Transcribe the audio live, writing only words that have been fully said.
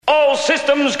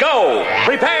systems go.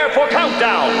 Prepare for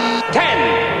countdown.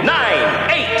 10, 9,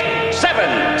 8,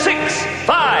 7, 6,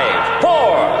 5,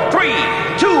 4, 3,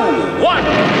 2, 1.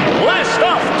 Blast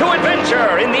off to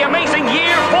adventure in the amazing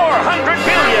year 400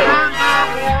 billion.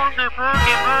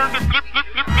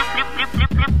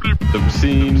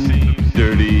 Obscene,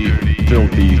 dirty,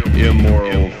 filthy,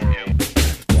 immoral.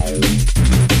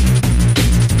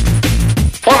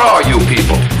 What are you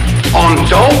people? On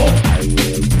dope?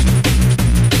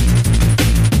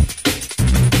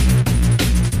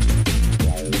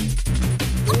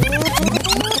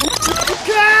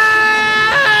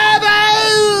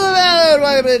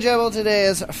 Welcome to the Jumble. Today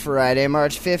is Friday,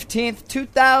 March 15th,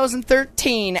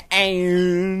 2013,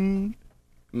 and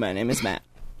my name is Matt.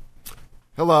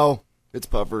 Hello, it's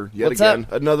Puffer. What's again.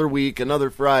 up? Another week, another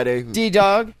Friday.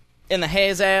 D-Dog in the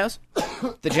Hayes House.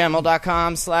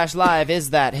 TheJamble.com/live is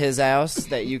that his house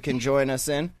that you can join us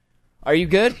in. Are you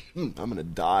good? I'm gonna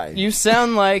die. You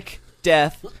sound like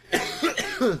death.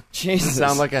 Jesus.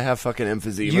 sound like I have fucking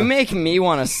emphysema. You make me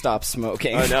want to stop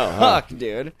smoking. I know, huh? Fuck,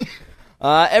 dude.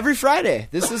 Every Friday.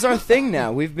 This is our thing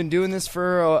now. We've been doing this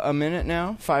for a minute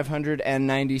now.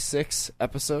 596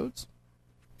 episodes.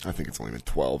 I think it's only been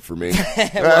 12 for me.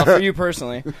 Well, for you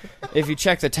personally. If you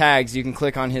check the tags, you can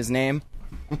click on his name,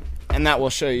 and that will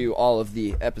show you all of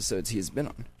the episodes he's been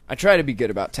on. I try to be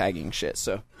good about tagging shit,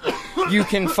 so you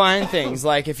can find things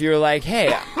like if you're like,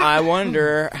 hey, I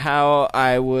wonder how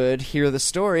I would hear the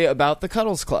story about the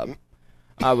Cuddles Club.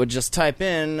 I would just type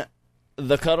in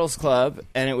the Cuddles Club,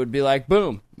 and it would be like,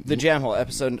 boom, the Jam Hole,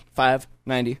 episode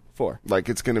 594. Like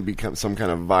it's gonna become some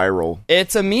kind of viral.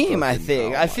 It's a meme, I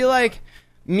think. I feel like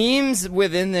memes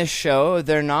within this show,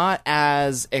 they're not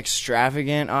as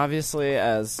extravagant, obviously,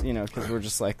 as, you know, because we're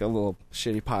just like a little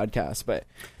shitty podcast, but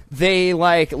they,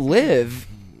 like, live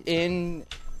in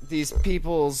these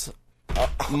people's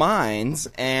minds,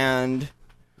 and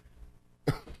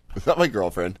Is that my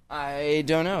girlfriend? I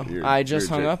don't know. I just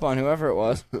hung up on whoever it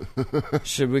was.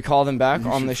 Should we call them back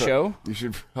on the show? You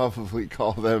should probably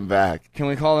call them back. Can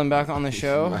we call them back on the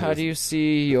show? How do you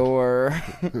see your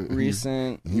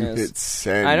recent... You hit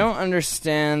send. I don't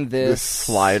understand This this...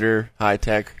 slider,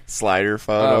 high-tech slider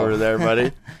phone over there,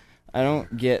 buddy. I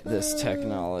don't get this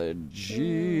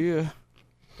technology.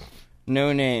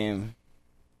 No name.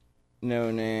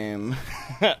 No name.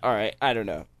 Alright, I don't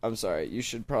know. I'm sorry. You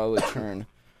should probably turn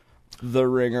the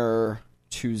ringer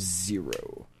to 0.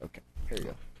 Okay, here you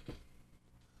go.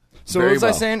 So Very what was I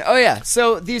well. saying? Oh yeah,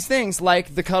 so these things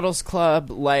like the Cuddles Club,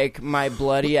 like my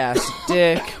bloody ass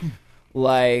dick,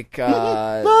 like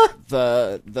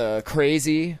the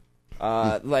crazy,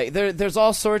 like there's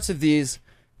all sorts of these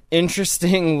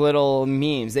interesting little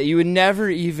memes that you would never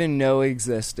even know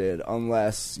existed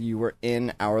unless you were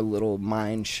in our little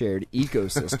mind shared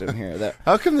ecosystem here. That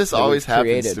How come this that always we've happens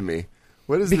created. to me?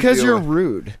 What is Because the deal you're with-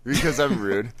 rude. Because I'm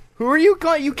rude. Who are you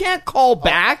calling? You can't call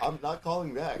back. I'm not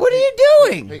calling back. What are you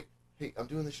doing? Hey, I'm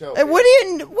doing the show. Hey,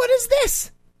 what is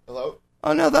this? Hello?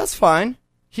 Oh no, that's fine.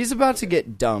 He's about to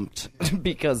get dumped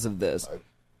because of this.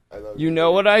 I love You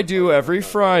know what I do every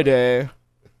Friday.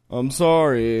 I'm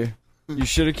sorry. You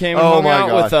should have came and Oh hung my out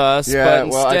God. with us, Yeah, but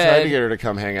well, I tried instead to get her to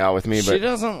come hang out with me, she but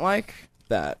doesn't like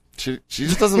that. she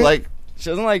just doesn't like She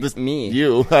doesn't like me.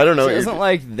 you. I don't know. She doesn't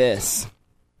like this.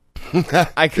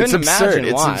 I couldn't it's absurd. imagine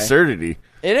It's why. absurdity.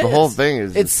 It is. The whole thing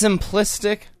is It's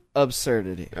simplistic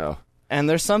absurdity. oh, And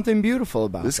there's something beautiful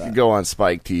about this that. could go on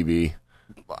Spike TV.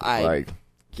 I Like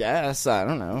guess. I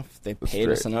don't know if they paid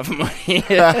us straight. enough money.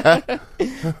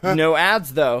 No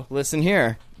ads, though. Listen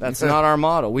here. That's not our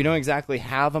model. We don't exactly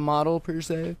have a model, per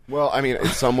se. well, I mean,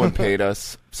 if someone paid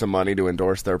us some money to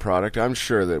endorse their product, I'm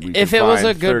sure that we. If could it was a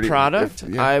find good 30 product,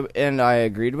 yeah. I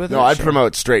agreed with it. No, I'd sure.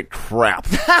 promote straight crap.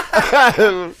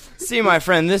 See, my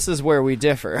friend, this is where we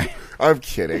differ. I'm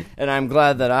kidding. And I'm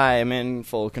glad that I am in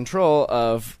full control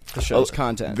of the show's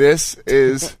content. This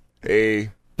is a.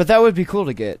 But that would be cool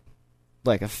to get,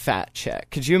 like, a fat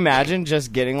check. Could you imagine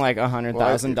just getting, like,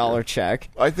 $100,000 check?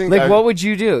 I think Like, I- what would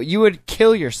you do? You would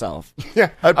kill yourself. Yeah,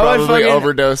 I'd I would probably fucking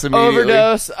overdose immediately.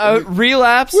 Overdose,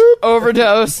 relapse,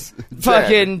 overdose,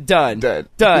 fucking done. Dead.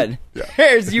 Done. Yeah.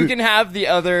 Here's, you can have the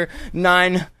other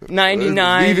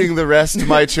 $9.99. Leaving the rest to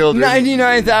my children.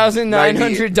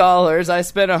 $99,900. I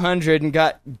spent $100 and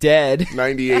got dead.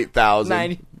 98,000.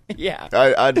 90. Yeah.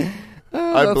 I'd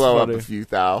that's blow funny. up a few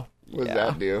thou. What's Yeah.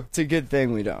 that do? It's a good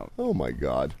thing we don't. Oh my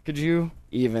God! Could you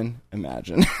even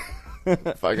imagine?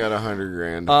 If I got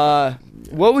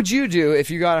 $100,000, What would you do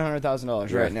if you got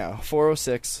 $100,000 right Yeah. now?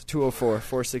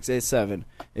 406-204-4687.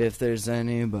 If there's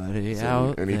anybody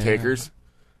out any there. takers?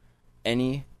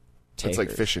 Any takers. It's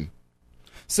like fishing.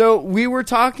 So we were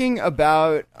talking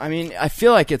about, I mean, I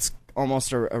feel like it's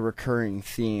almost a recurring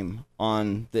theme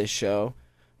on this show.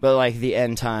 But like the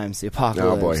end times, the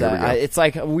apocalypse, Oh, boy, here we go. it's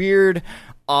like a weird,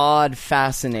 odd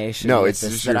fascination. No, with it's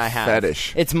this just that your I have.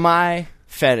 fetish. It's my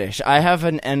fetish. I have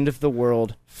an end of the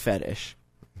world fetish,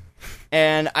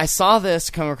 and I saw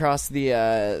this come across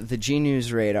the G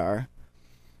News radar.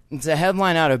 It's a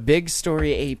headline out of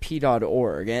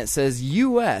BigStoryAP.org, and it says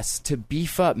U.S. to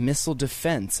beef up missile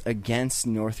defense against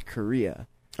North Korea.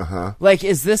 Like,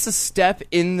 is this a step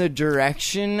in the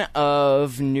direction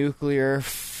of nuclear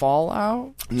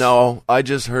fallout? No, I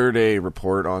just heard a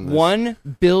report on this. $1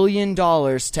 billion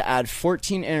to add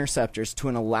 14 interceptors to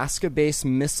an Alaska-based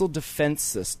missile defense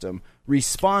system,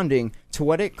 responding to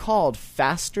what it called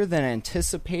faster than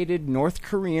anticipated North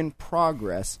Korean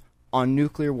progress on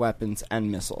nuclear weapons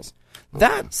and missiles.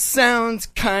 That sounds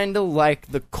kind of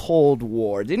like the Cold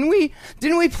War. Didn't we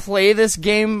play this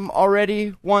game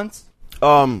already once?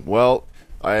 Well,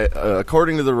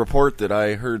 according to the report that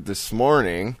I heard this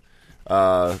morning,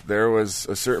 there was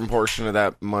a certain portion of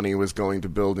that money was going to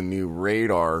build a new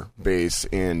radar base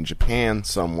in Japan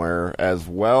somewhere, as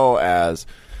well as,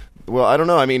 well, I don't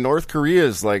know. I mean, North Korea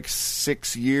is like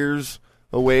 6 years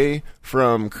away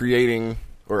from creating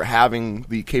or having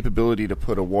the capability to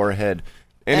put a warhead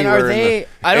anywhere. And are they?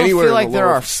 I don't feel like they're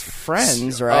our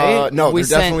friends, right? No, we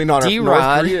they're definitely not.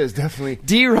 North Korea is definitely.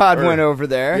 D-Rod went over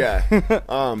there. Yeah,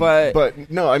 but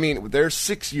no, I mean they're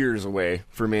 6 years away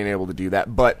from being able to do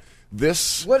that. But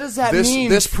this, what does that mean?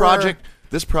 This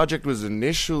project was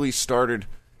initially started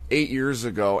 8 years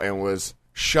ago and was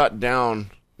shut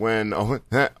down when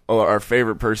our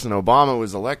favorite person Obama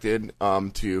was elected.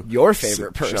 To your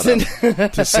favorite person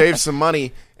to save some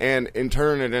money, and in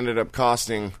turn it ended up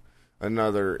costing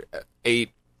another $8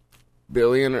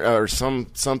 billion or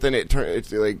something.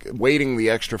 It's like waiting the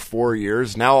extra 4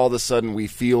 years. Now all of a sudden we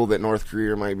feel that North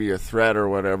Korea might be a threat or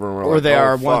whatever, and or they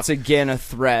are once again a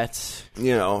threat.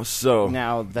 You know, so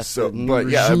now that's the new but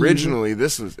yeah, regime. originally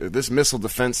this missile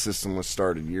defense system was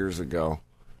started years ago.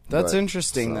 That's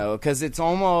interesting though, because it's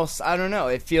almost, I don't know,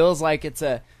 it feels like it's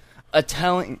a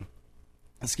telling.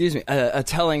 Excuse me, a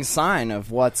telling sign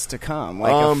of what's to come,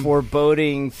 like a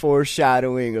foreboding,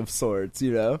 foreshadowing of sorts,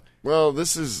 you know? Well,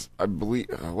 this is, I believe,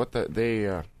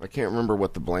 I can't remember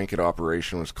what the blanket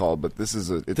operation was called, but this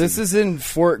is is in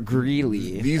Fort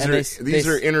Greely. These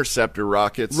are interceptor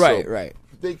rockets, right, so right.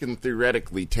 They can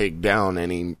theoretically take down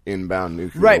any inbound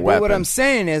nuclear right, weapon. But what I'm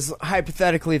saying is,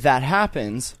 hypothetically, that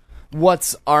happens.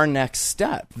 What's our next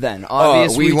step then?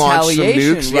 Obvious we launch some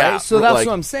retaliation, nukes, right? yeah, So that's like,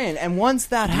 what I'm saying. And once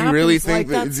that happens,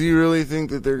 do you really think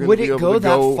that they're going to be able go to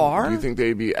go that far? Do you think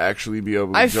they'd actually be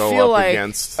able to I go feel up like,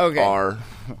 against okay. our?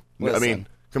 Listen, I mean,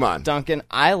 come on, Duncan.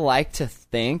 I like to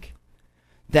think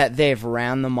that they've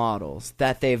ran the models,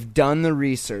 that they've done the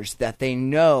research, that they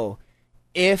know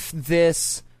if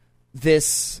this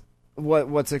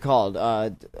what's it called?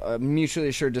 Mutually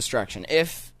assured destruction.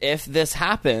 If this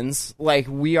happens, like,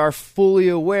 we are fully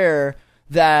aware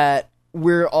that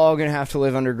we're all going to have to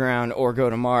live underground or go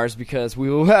to Mars, because we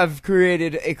will have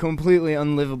created a completely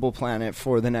unlivable planet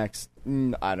for the next,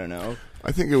 I don't know.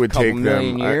 I think it would take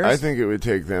them. Years. I think it would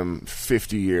take them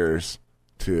 50 years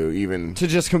to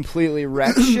just completely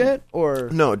wreck shit, or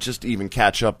no, just even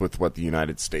catch up with what the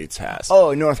United States has.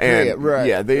 Oh, North Korea, and, right?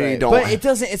 Yeah, they right. don't. But it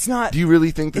doesn't. It's not. Do you really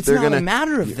think that they're going to? It's not a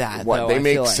matter of that. What though, they I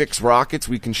make feel like. 6 rockets,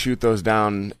 we can shoot those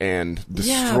down and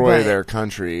destroy their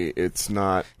country. It's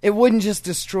not. It wouldn't just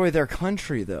destroy their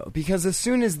country though, because as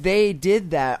soon as they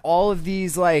did that, all of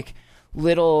these like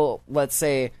little, let's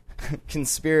say,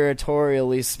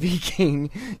 conspiracy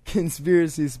speaking,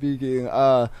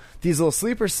 these little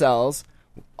sleeper cells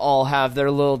all have their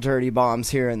little dirty bombs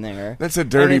here and there. That's a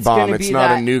dirty bomb. It's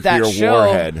not a nuclear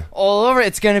warhead. All over.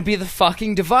 It's going to be the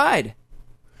fucking divide.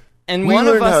 And one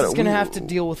of us is going to have to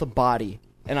deal with a body.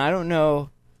 And I don't know.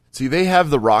 See, they have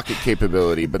the rocket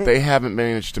capability, but they haven't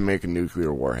managed to make a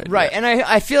nuclear warhead. Right. Yet. And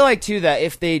I feel like, too, that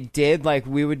if they did, like,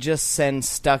 we would just send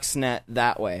Stuxnet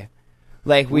that way.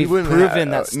 Like, we've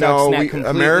proven that Stuxnet completely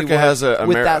America has a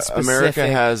with that specific... America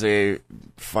has a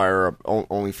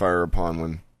only fire upon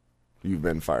when you've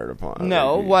been fired upon.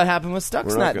 No, what happened with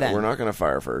Stuxnet then? We're not going to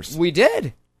fire first. We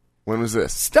did. When was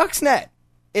this? Stuxnet.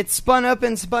 It spun up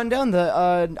and spun down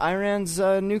the Iran's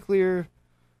nuclear...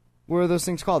 What are those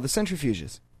things called? The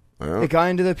centrifuges. Oh. It got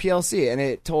into the PLC, and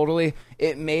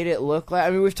it made it look like... I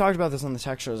mean, we've talked about this on the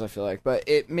tech shows, I feel like, but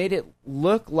it made it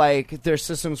look like their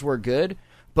systems were good,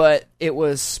 but it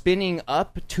was spinning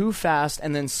up too fast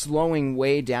and then slowing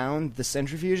way down the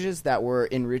centrifuges that were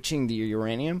enriching the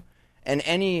uranium. And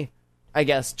any, I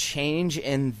guess, change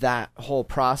in that whole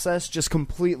process just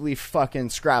completely fucking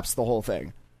scraps the whole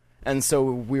thing. And so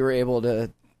we were able to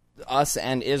us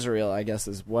and Israel, I guess,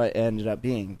 is what it ended up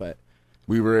being. But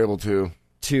we were able to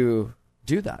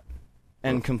do that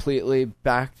and completely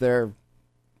back their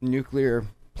nuclear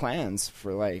plans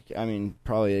for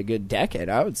probably a good decade.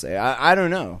 I would say. I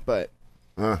don't know, but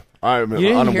I'm you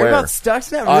didn't unaware. hear about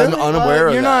Stuxnet? Really? I'm unaware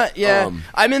of You're that. not. Yeah,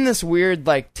 I'm in this weird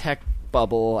tech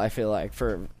bubble. I feel like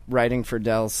for writing for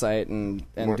Dell's site and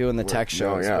doing the tech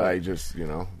shows. No, yeah, but I just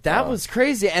that was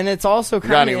crazy, and it's also you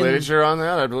kind got of any literature on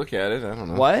that? I'd look at it. I don't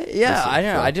know. What? Yeah, I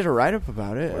know. so- I did a write up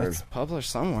about it. Word. It's published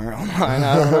somewhere online.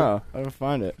 I don't know. I don't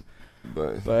find it.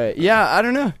 But But yeah, I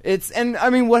don't know.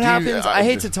 What happens? I I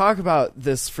hate to talk about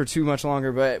this for too much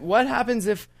longer, but what happens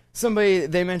if somebody?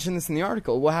 They mentioned this in the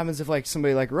article. What happens if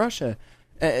somebody like Russia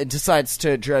decides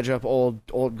to dredge up old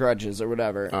grudges or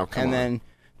whatever, Oh, come on. then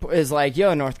is like,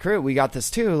 "Yo, North Korea, we got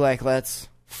this too. Like, let's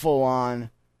full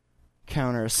on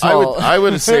counter assault." I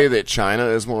would say that China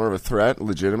is more of a threat,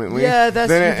 legitimately. Yeah, than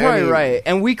you're probably any- right.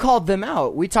 And we called them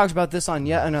out. We talked about this on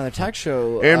yet another tech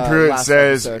show. And Pruitt last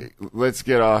says, episode. "Let's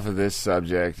get off of this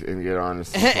subject and get on to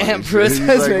some funny And shit." Pruitt He's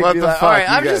says, like, "What the fuck?" all right,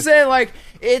 you I'm guys-" just saying,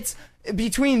 it's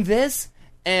between this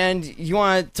and you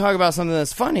want to talk about something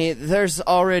that's funny, there's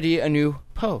already a new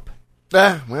pope.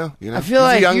 Well, I feel he's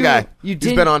like a young you- guy. you He's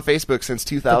didn't- been on Facebook since The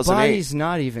 2008. body's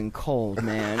not even cold,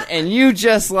 man. And you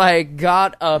just,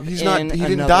 got up He's in not. He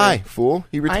didn't another- die, fool.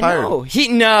 He I retired. know.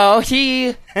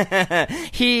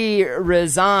 He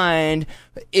resigned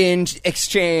in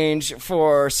exchange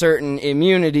for certain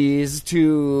immunities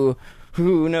to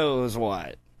who knows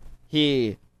what.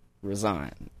 He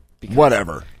resigned. because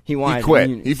Whatever. He wanted He quit.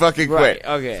 immunity. He fucking Right,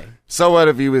 quit. okay. So what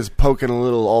if he was poking a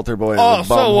little altar boy in the Oh, bum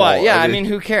so what? hole? Yeah, I mean,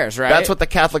 who cares, right? That's what the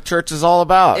Catholic Church is all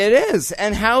about. it is.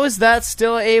 And how is that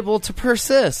still able to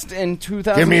persist in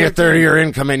 2000? Give me a third of your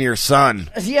income and your son.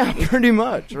 Yeah, pretty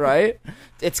much, right?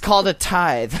 It's called a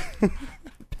tithe.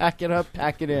 Pack it up,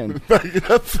 pack it in.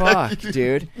 Fuck,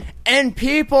 dude. And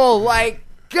people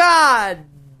God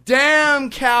damn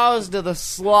cows to the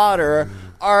slaughter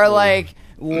are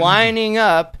lining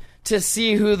up to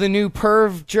see who the new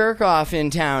perv jerk off in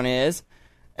town is.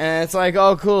 And it's like,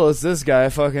 oh cool, it's this guy,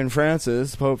 fucking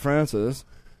Francis, Pope Francis.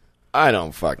 I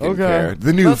don't fucking Okay. care.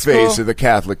 The new That's face cool. of the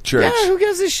Catholic Church. Yeah, who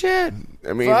gives a shit?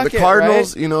 I mean, Fuck the it,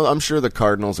 Cardinals, right? I'm sure the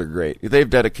Cardinals are great. They've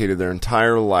dedicated their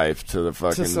entire life to the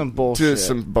fucking... To some bullshit. To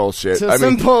some bullshit. To I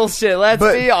some mean, bullshit. Let's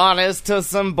but- be honest, to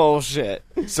some bullshit.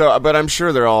 but I'm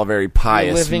sure they're all very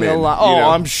pious Living men. a lot. you Oh, know?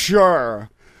 I'm sure.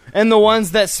 And the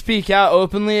ones that speak out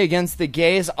openly against the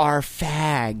gays are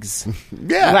fags.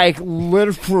 Yeah.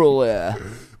 Literally.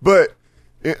 But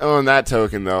on that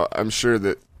token, though, I'm sure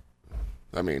that...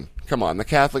 I mean, come on. The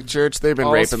Catholic Church, they've been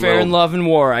All's raping fair little... in love and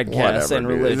war, I guess, Whatever, and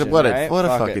dude. religion. What a right?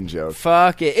 Fuck fucking it. joke.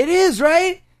 Fuck it. It is,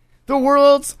 right? The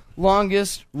world's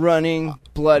longest running,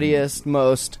 bloodiest,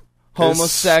 most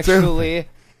homosexually,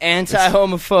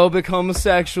 anti-homophobic,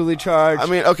 homosexually charged. I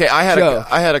mean, okay, I Joke.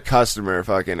 had a customer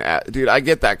fucking... Dude, I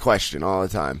get that question all the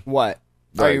time. What?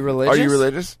 Are Like, you religious? Are you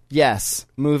religious? Yes.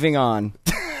 Moving on.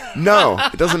 No.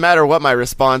 It doesn't matter what my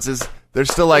response is. They're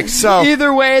still like, so...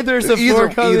 Either way, there's a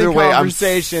forthcoming either way, I'm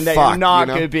conversation that you're fucked, not you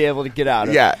know? going to be able to get out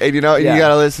of. Yeah, and Yeah. you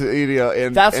gotta listen,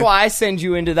 and That's and, why I send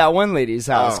you into that one lady's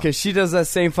house, Oh. because she does that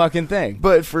same fucking thing.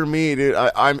 But for me, dude,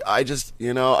 I just,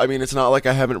 I mean, it's not like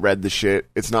I haven't read the shit.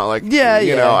 It's not like, Yeah,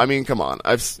 you yeah. know, I mean, come on,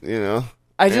 I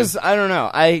don't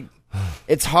know.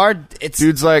 It's hard. It's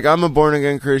dude's like, I'm a born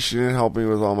again Christian and help me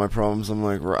with all my problems. I'm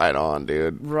like, right on,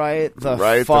 dude. right the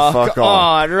Right the fuck, fuck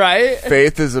on, right?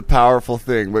 Faith is a powerful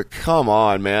thing, but come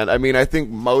on, man. I mean, I think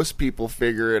most people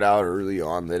figure it out early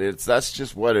on that that's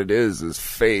just what it is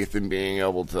faith and being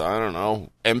able to, I don't know,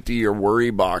 empty your worry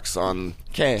box on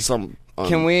Okay. some.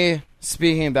 Can we,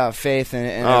 speaking about faith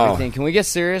and Oh. everything, can we get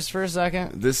serious for a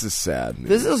second? This is sad. Dude.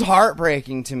 This is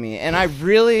heartbreaking to me, and I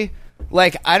really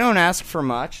I don't ask for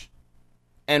much,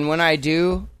 and when I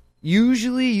do,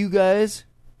 usually you guys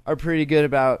are pretty good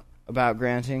about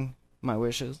granting my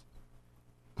wishes.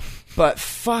 But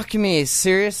fuck me,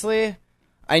 seriously,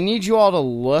 I need you all to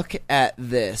look at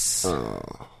this.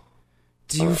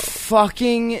 Do you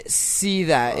fucking see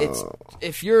that? It's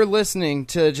if you're listening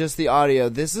to just the audio,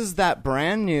 this is that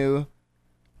brand new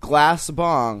glass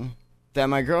bong that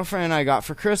my girlfriend and I got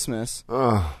for Christmas.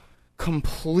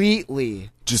 Completely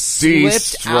Just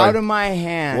slipped out of my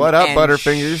hand. What up, and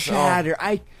Butterfingers? Shattered.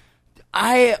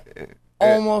 I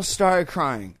almost started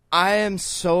crying. I am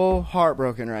so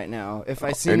heartbroken right now. If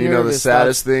I see And you know the nervous,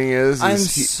 saddest thing is I'm he-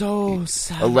 so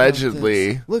sad. about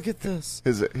allegedly- this. Look at this.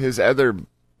 his other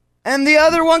And the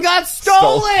other one got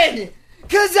stolen!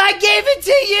 Because I gave it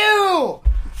to you!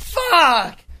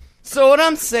 Fuck! So what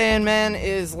I'm saying, man,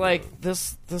 is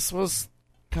this was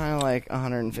kind of like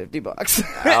 $150. Ouch,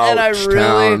 And I really,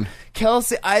 town.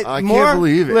 Kelsey, I can't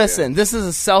believe it. Listen, this is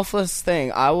a selfless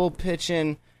thing. I will pitch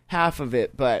in half of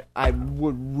it, but I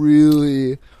would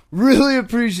really, really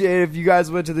appreciate if you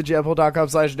guys went to the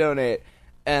jebhole.com/donate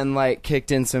and like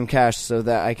kicked in some cash so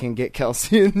that I can get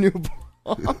Kelsey a new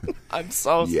bong. I'm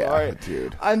so sorry,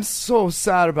 dude. I'm so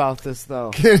sad about this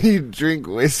though. Can you drink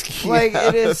whiskey? Like,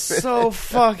 out it is of so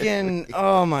fucking...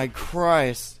 Oh, my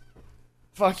Christ.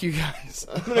 Fuck you guys.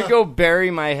 I'm gonna go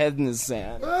bury my head in the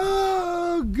sand.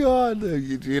 Oh, God.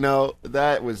 You know,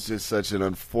 that was just such an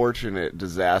unfortunate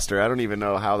disaster. I don't even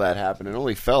know how that happened. It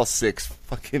only fell 6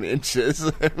 fucking inches.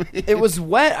 I mean, It was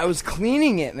wet. I was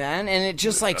cleaning it, man, and it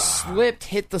just, like, slipped,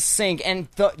 hit the sink, and,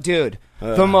 dude,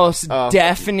 the most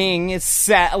deafening...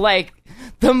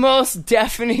 the most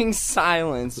deafening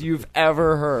silence you've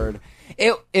ever heard.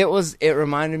 It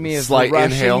reminded me of Slight the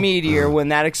Russian inhale. meteor when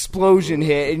that explosion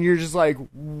hit, and you're just like,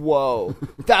 whoa.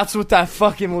 That's what that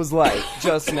fucking was like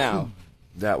just now.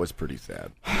 that was pretty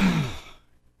sad.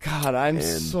 God, I'm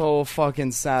so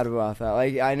fucking sad about that.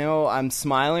 Like, I know I'm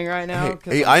smiling right now.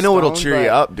 Hey, I know what'll cheer you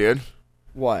up, dude.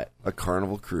 What? A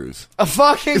Carnival cruise. A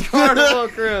fucking Carnival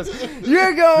cruise.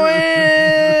 You're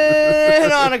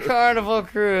going on a Carnival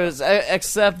cruise,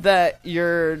 except that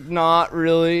you're not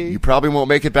really You probably won't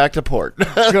make it back to port.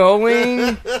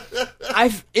 going.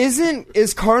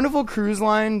 Is Carnival Cruise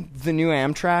Line the new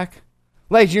Amtrak?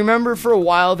 Like, do you remember for a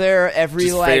while there, every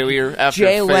Just like failure after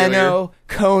Jay failure. Leno,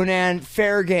 Conan,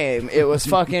 fair game, it was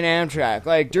fucking Amtrak.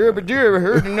 Like, derba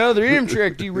heard another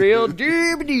Amtrak derailed,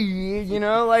 derba you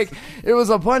know, like it was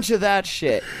a bunch of that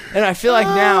shit. And I feel like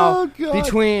now, God.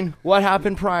 between what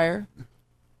happened prior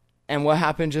and what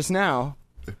happened just now,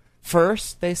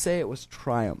 first they say it was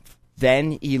triumph,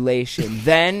 then elation,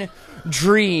 then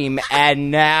dream, and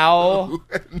now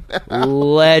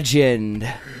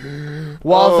legend.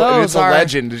 Well, and those it's a are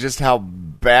legend just how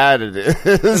bad it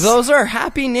is. those are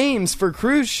happy names for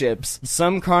cruise ships.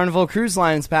 Some Carnival Cruise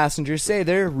Lines passengers say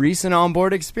their recent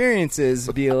onboard experiences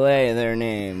belay their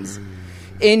names.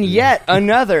 In yet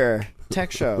another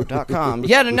techshow.com,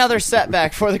 yet another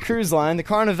setback for the cruise line, the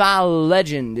Carnival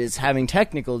Legend is having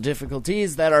technical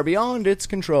difficulties that are beyond its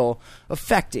control,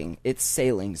 affecting its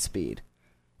sailing speed.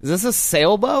 Is this a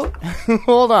sailboat?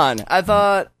 Hold on. I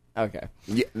thought... Okay.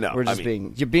 Yeah, no, We're just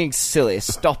you're being silly.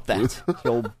 Stop that.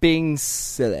 You're being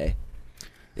silly.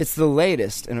 It's the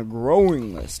latest in a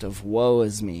growing list of woe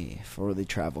is me for the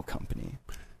travel company.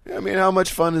 I mean, how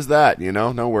much fun is that? You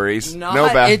know, no worries.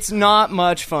 It's not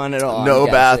much fun at all. No I'm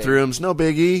guessing. bathrooms, no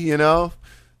biggie, you know.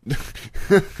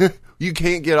 You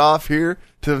can't get off here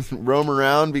to roam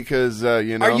around because,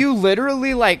 you know. Are you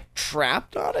literally, like,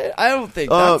 trapped on it? I don't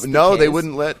think that's the no, they case.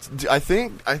 wouldn't let. I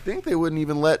think they wouldn't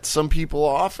even let some people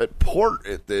off at port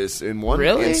at this in one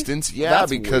Really? instance. Yeah, That's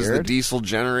because the weird. diesel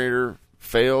generator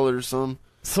failed or some.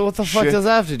 So what the fuck shit. does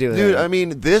that have to do with Dude, it? I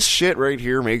mean, this shit right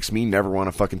here makes me never want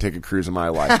to fucking take a cruise in my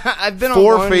life. I've been on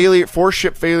one... 4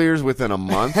 ship failures within a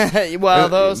month. Well,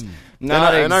 those...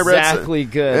 Not And I read exactly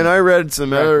good. And I read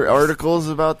some other articles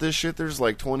about this shit. There's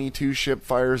like 22 ship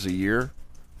fires a year.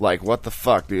 Like, what the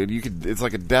fuck, dude? It's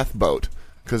like a death boat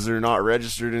because they're not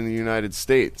registered in the United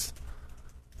States.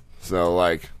 So,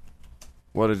 like,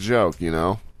 what a joke, you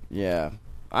know? Yeah.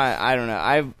 I don't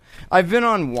know. I've been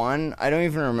on one. I don't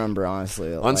even remember,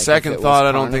 honestly. On like, second if it thought, was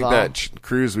I don't think Carnival. that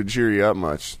cruise would cheer you up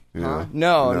much. You know?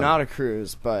 No, not a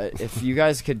cruise. But if you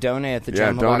guys could donate at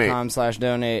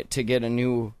thejamhole.com/donate to get a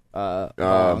new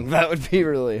bong, that would be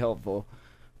really helpful.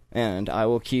 And I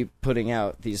will keep putting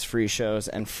out these free shows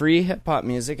and free hip-hop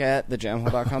music at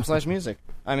thejamhole.com/music.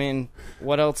 I mean,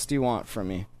 what else do you want from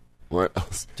me? What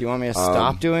else? Do you want me to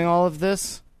stop doing all of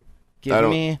this? Give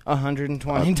me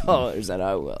 $120 and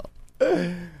I will.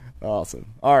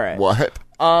 Awesome. All right. What?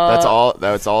 That's all.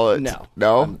 No.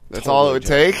 No. That's all it would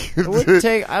take. It wouldn't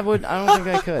take. I don't think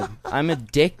I could. I'm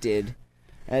addicted.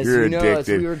 As You're you know, addicted. as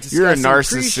we were You're a discussing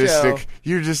narcissistic. pre-show,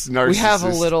 You're just narcissistic. we have a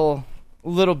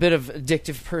little bit of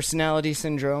addictive personality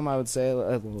syndrome. I would say a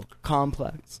little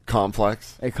complex.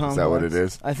 complex. A complex. Is that what it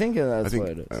is? I think that's what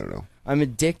it is. I don't know. I'm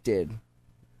addicted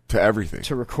To everything.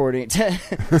 to recording to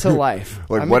life.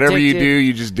 Like I'm whatever you addicted do,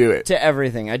 you just do it. to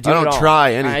everything. I don't it all.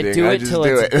 try And anything. I do I it just till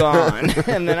do it's it. gone,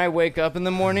 and then I wake up in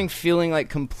the morning feeling like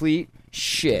complete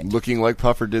shit. Looking like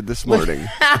Puffer did this morning.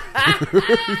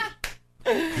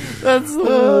 That's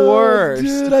the worst.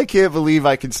 Dude, I can't believe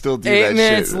I can still do that 8 shit.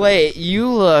 minutes late. You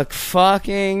look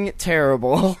fucking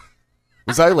terrible.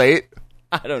 Was I late?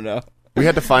 I don't know. We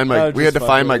had to find my Oh, just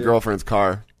fucking my with you. girlfrient's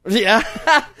car. Yeah,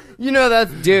 you know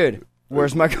that, dude.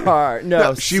 Where's my car?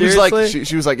 No, She was like seriously?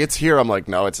 she was like, it's here. I'm like,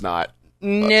 no, it's not.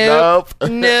 Nope.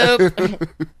 Nope. Nope.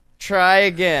 Try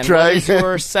again. Try What is again.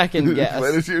 your second guess?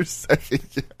 What is your second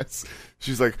guess?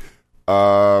 She's like,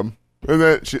 and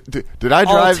then did I drive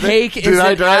I'll there? take Did is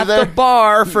I it drive at there? the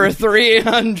bar for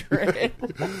 300.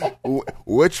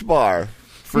 Which bar?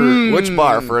 Which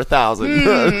bar for 1,000?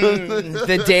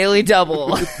 The Daily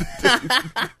Double.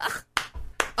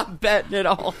 I'm betting it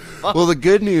all. Well, the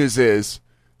good news is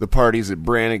the party's at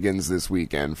Brannigan's this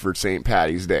weekend for St.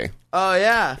 Patty's Day. Oh,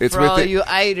 yeah. It's for with all the- you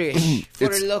Irish. For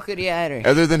It's- the look of the Irish.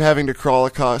 Other than having to crawl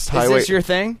across Is highway. this your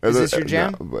thing? Is this your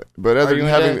jam? No, but other Are you than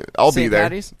having, into I'll be St. there.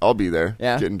 Patty's? I'll be there.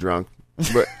 Yeah. Getting drunk.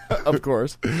 But Of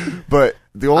course. but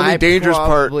the only I dangerous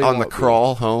part probably on the won't be.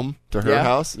 crawl home to her Yeah,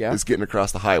 house yeah. is getting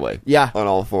across the highway. Yeah. On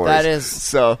all fours. That is-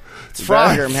 so. It's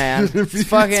Frogger, man. It's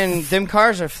fucking, them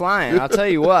cars are flying. I'll tell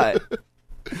you what.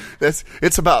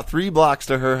 It's about 3 blocks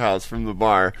to her house from the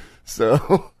bar.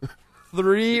 So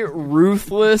 3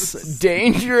 ruthless,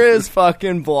 dangerous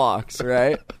fucking blocks,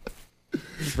 right?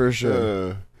 For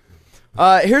sure.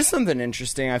 Here's something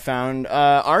interesting I found.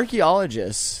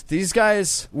 Archaeologists, these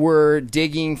guys were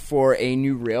digging for a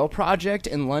new rail project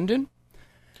in London.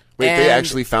 wait, they And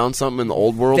actually found something in the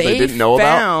old world they didn't know about?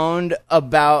 They found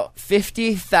about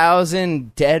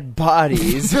 50,000 dead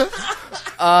bodies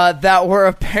that were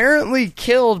apparently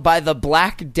killed by the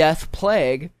Black Death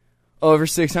Plague over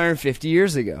 650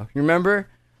 years ago. You remember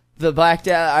the Black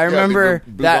Death? I remember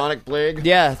the that. bubonic plague.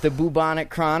 Yeah, the bubonic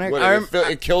chronic. What,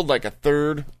 it killed like a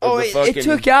third. Oh, of the it fucking,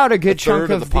 took out a good chunk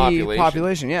third of the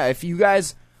population. Yeah, if you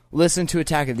guys listen to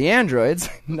Attack of the Androids,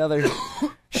 another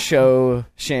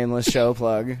shameless show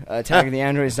plug,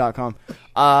 attackoftheandroids.com,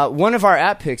 one of our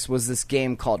app picks was this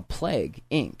game called Plague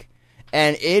Inc.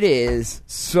 And it is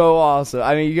so awesome.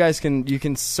 I mean, you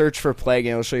can search for Plague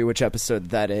and it'll show you which episode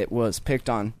that it was picked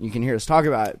on. You can hear us talk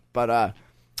about it. But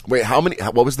Wait,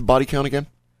 what was the body count again?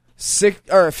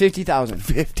 50,000.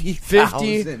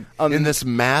 50,000 in this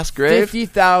mass grave?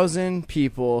 50,000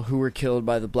 people who were killed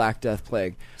by the Black Death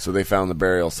Plague. So they found the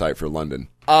burial site for London.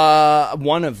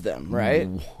 One of them, right?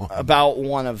 About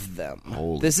one of them.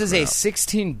 Holy this is crap. a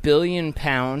 16 billion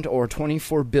pound or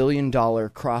 $24 billion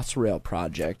crossrail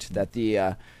project that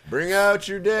the Bring out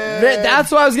your dead.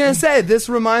 that's what I was gonna say. This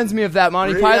reminds me of that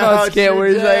Monty Bring Python out skit your where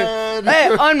he's dead. like,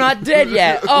 "Hey, I'm not dead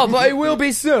yet. Oh, but I will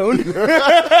be soon."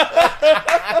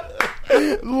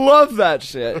 Love that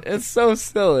shit. It's so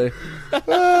silly.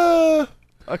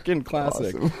 Fucking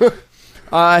classic.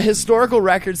 Historical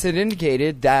records had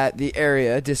indicated that the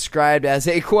area, described as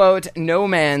a, quote, no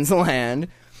man's land,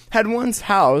 had once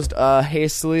housed a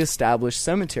hastily established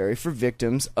cemetery for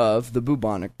victims of the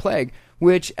bubonic plague,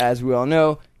 which, as we all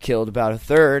know, killed about a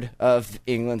third of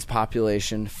England's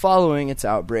population following its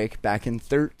outbreak back in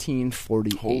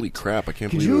 1348. Holy crap, I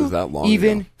can't Could believe it you was that long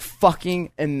even ago.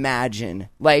 fucking imagine,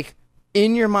 like,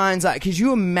 in your mind's eye, could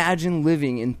you imagine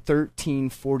living in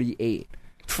 1348?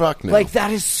 Fuck no. Like,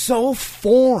 that is so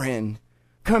foreign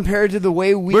compared to the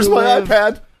way we Where's my live.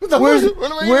 iPad? What the Where's, fuck?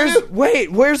 What am I gonna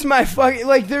do? where's my fucking,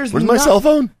 like, there's Where's my cell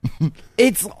phone?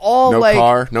 It's all No like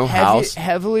car, no house.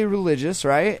 heavily religious,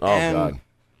 right? Oh, and God.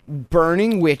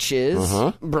 burning witches,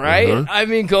 Uh-huh. right? Uh-huh. I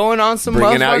mean, going on some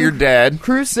Bringing out your motherfucking dead.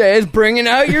 crusades, bringing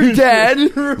out your dead,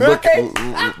 right?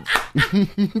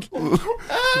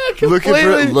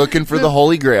 looking for the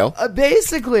Holy Grail.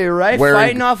 Basically, right? Wearing-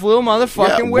 Fighting off little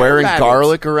motherfucking wearing rabbits.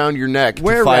 garlic around your neck to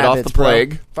Were fight rabbits, off the plague.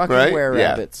 bro. Fucking right? were Yeah.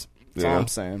 rabbits. That's all Yeah. I'm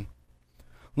saying.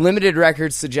 Limited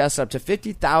records suggest up to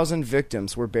 50,000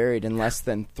 victims were buried in less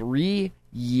than 3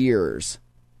 years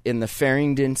in the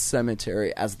Farringdon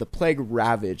Cemetery as the plague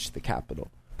ravaged the capital.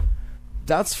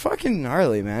 That's fucking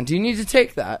gnarly, man. Do you need to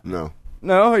take that? No.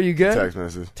 No? Are you good? Text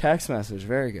message. Text message.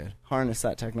 Very good. Harness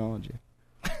that technology.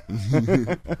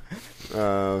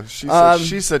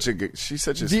 She's such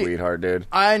a sweetheart, dude.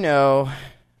 I know.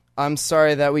 I'm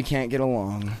sorry that we can't get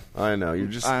along. I know. You're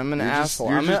just. I'm an you're just- asshole.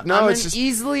 you're I'm, just- a, no, I'm it's an just,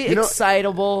 easily you know-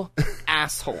 excitable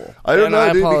asshole. I don't And know,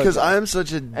 dude, because apologize. I am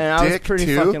such a And I was dick pretty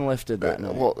too. fucking lifted that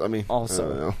night. Well, I mean, Also.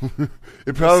 I don't know.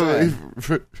 It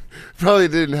probably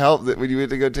didn't help that when you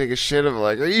went to go take a shit. I'm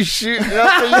like, are you shooting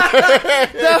up?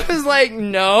 That was like,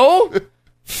 no,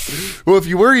 Well, if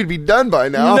you were, you'd be done by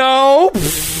now. no,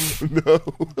 No.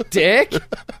 dick.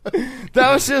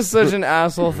 That was just such an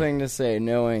asshole thing to say,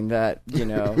 knowing that, you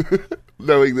know,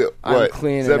 Knowing that I'm what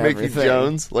clean does that and make everything. you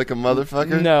Jones like a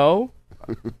motherfucker? no,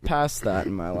 past that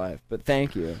in my life. But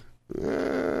thank you.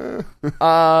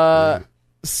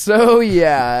 So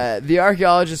yeah, the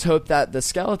archaeologists hope that the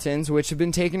skeletons, which have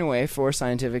been taken away for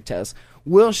scientific tests,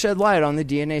 will shed light on the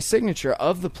DNA signature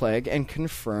of the plague and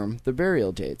confirm the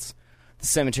burial dates. The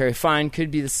cemetery find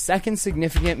could be the second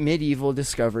significant medieval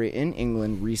discovery in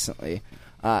England recently.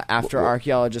 after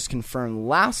archaeologists confirmed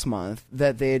last month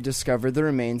that they had discovered the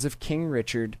remains of King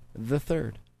Richard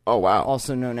III. Oh, wow.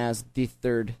 Also known as the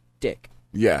Third Dick.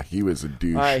 Yeah, he was a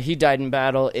douche. He died in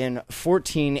battle in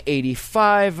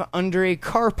 1485 under a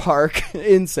car park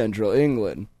in central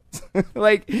England.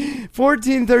 Like,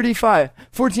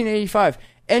 1485.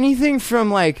 Anything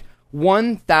from, like,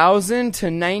 1000 to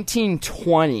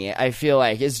 1920, I feel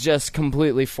like, is just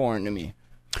completely foreign to me.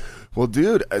 Well,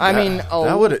 dude,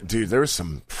 Dude, there was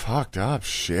some fucked up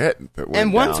shit that went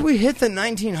And once down. we hit the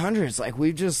 1900s, like,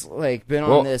 we've just, like, been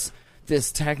on this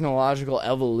technological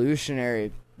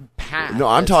evolutionary path. No,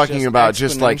 I'm talking about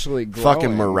just, like, exponentially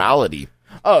fucking growing. morality.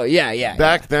 Oh, yeah.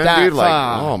 Back then, dude,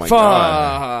 like, oh my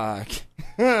God.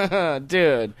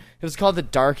 Dude, it was called the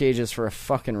Dark Ages for a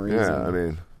fucking reason. Yeah, I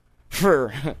mean...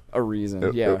 For a reason,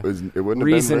 It wouldn't have been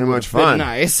reason very much would have fun. been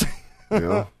nice. You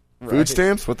know? Right. Food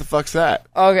stamps? What the fuck's that?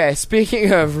 Okay,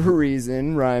 speaking of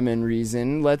reason, rhyme and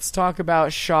reason, let's talk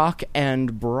about shock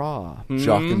and bra.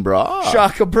 Shock and bra.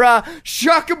 Shaka bra.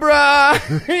 Shaka bra.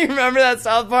 You remember that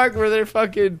South Park where they're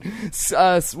fucking, what's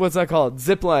that called?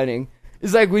 Ziplining.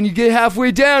 It's like when you get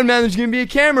halfway down, man, there's going to be a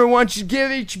camera. Why don't you give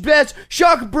each best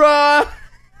shaka bra?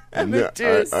 And the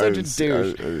dude is such a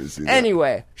douche.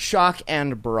 Anyway, shock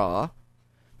and bra.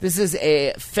 This is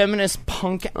a feminist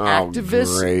punk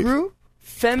activist group.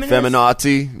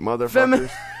 Feminazi, motherfuckers.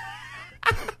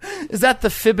 Is that the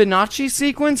Fibonacci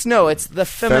sequence? No, it's the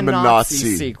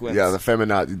feminazi sequence. Yeah, the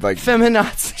feminazi. Like,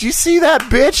 feminazi. do you see that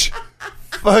bitch?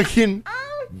 Fucking.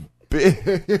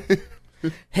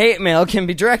 Hate mail can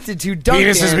be directed to Duncan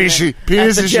Penises at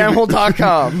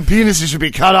thejamhole.com. Penises should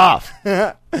be cut off.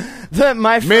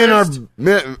 My first...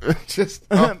 Men just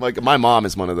like my mom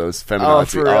is one of those for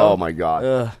feminazi. real? Oh my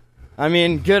God. I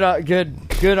mean, good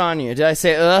on you. Did I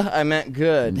say I meant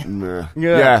good.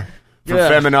 Yeah. For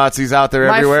feminazis out there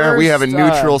My everywhere, we have a first,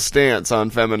 neutral stance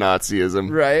on feminazism.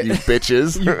 Right. You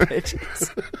bitches. You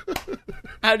bitches.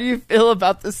 How do you feel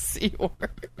about the C word?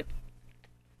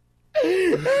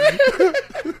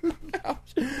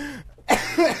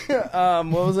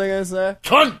 What was I gonna say?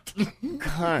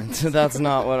 Cunt. That's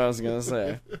not what I was gonna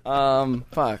say.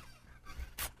 Fuck.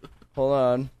 Hold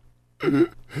on.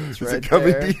 It's right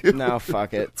there. No,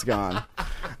 fuck it. It's gone.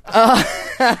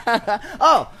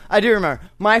 Oh, I do remember.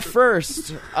 My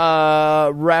first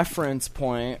reference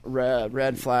point,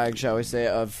 red flag, shall we say,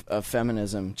 of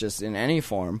feminism, just in any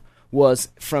form, was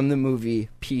from the movie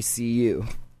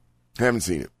PCU. Haven't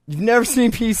seen it. You've never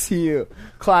seen PCU.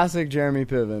 Classic Jeremy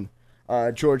Piven.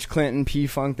 George Clinton,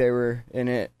 P-Funk, they were in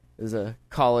it. It was a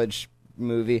college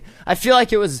movie. I feel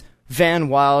like it was Van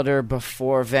Wilder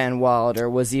before Van Wilder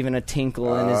was even a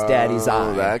tinkle in his daddy's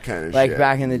eye. That kind of like shit.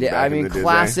 back in the day. Back I in mean, the day.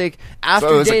 classic. After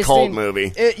So it was a Dazed cult and-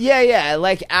 movie. Yeah.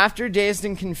 Like after Dazed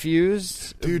and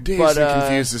Confused. Dude, Dazed but, and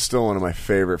Confused is still one of my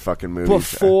favorite fucking movies.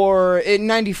 Before, in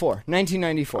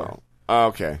 1994. Oh,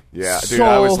 okay. Yeah, dude, So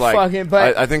I was like, fucking-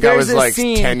 but I think I there's was this like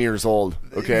scene- 10 years old.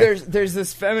 Okay. There's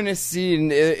this feminist scene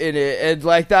in it, and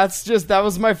like that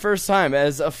was my first time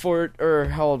as a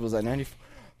how old was I? 94.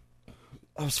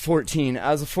 I was 14.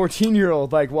 I was a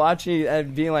 14-year-old, like watching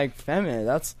and being like, feminine.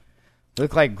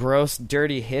 Look like gross,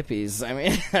 dirty hippies. I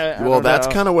mean, Well, that's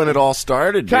kind of when it all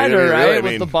started, dude. kind of I mean, right really, I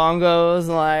with mean, the bongos,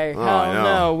 like, I know.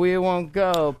 no, we won't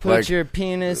go. Put Like- your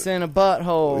penis in a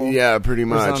butthole. yeah, pretty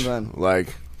much. something.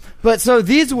 Like, But so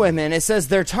these women, it says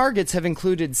their targets have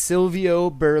included Silvio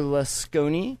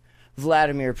Berlusconi,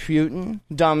 Vladimir Putin,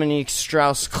 Dominique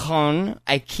Strauss-Kahn,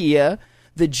 IKEA,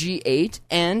 the G8,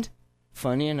 and,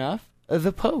 funny enough,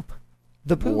 the Pope.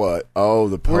 The Poop. what? Oh,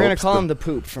 the Pope. We're going to call him the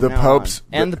Poop from the now Pope's-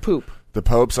 on. And the Poop. The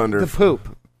Pope's under. The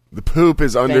Poop. The Poop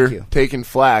is under you. taking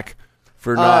flack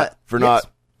for not yes.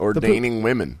 ordaining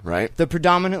women, right? The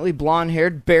predominantly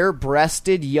blonde-haired,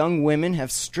 bare-breasted young women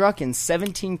have struck in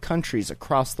 17 countries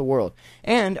across the world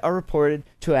and are reported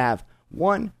to have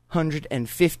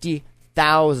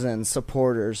 150,000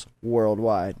 supporters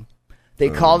worldwide. They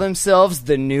call themselves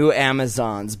the New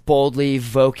Amazons, boldly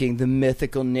evoking the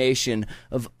mythical nation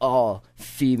of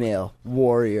all-female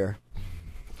warrior.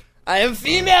 I am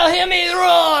female, hear me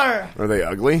roar! Are they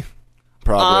ugly?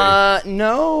 Probably.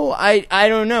 No, I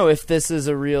don't know if this is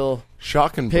a real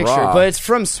Shock and picture, bra. but it's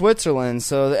from Switzerland,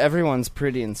 so everyone's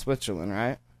pretty in Switzerland,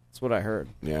 right? That's what I heard.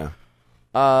 Yeah.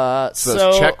 So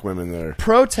Those Czech women there.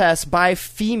 protests by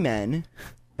Femen,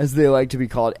 as they like to be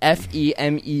called,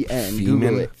 F-E-M-E-N.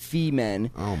 Google it. Femen.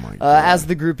 Oh my God. As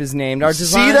the group is named. Are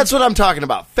designed- See, that's what I'm talking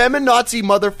about. Feminazi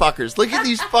motherfuckers. Look at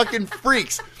these fucking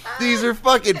freaks. These are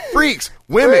fucking freaks.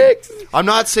 Women. Freaks. I'm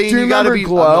not saying Do you you gotta remember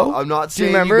be. Glow? I'm not Do you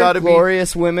saying remember you gotta be.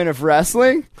 Glorious Women of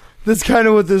Wrestling? That's kind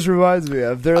of what this reminds me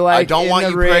of. They're like, I don't want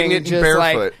you pregnant and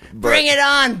barefoot. Bring it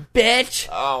on, bitch!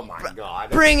 Oh my god!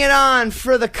 Bring it on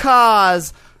for the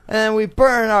cause, and we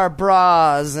burn our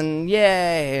bras, and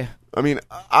yay! I mean,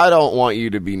 I don't want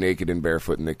you to be naked and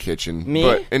barefoot in the kitchen.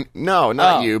 Me? No,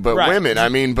 not you, but right. women. I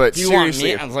mean, but Do you seriously,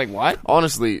 want me? I was like, what?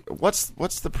 honestly,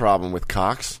 what's the problem with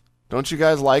cocks? Don't you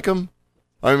guys like them?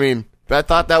 I mean, I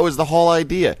thought that was the whole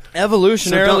idea.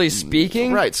 Evolutionarily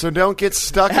speaking, right? So don't get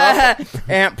stuck up.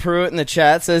 Aunt Pruitt in the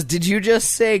chat says, "Did you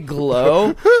just say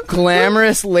glow?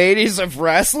 Glamorous ladies of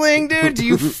wrestling, dude? Do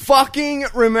you fucking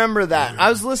remember that?" I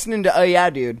was listening to Oh Yeah,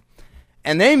 Dude.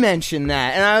 And they mentioned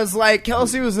that, and I was like,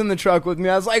 Kelsey was in the truck with me.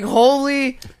 I was like,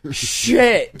 holy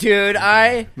shit, dude.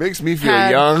 I Makes me feel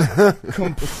had young.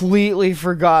 completely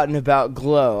forgotten about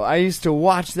Glow. I used to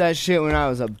watch that shit when I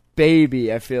was a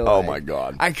baby, I feel like. Oh, my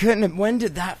God. I couldn't. When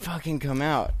did that fucking come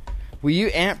out? Will you,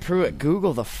 Aunt Pruitt,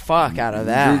 Google the fuck out of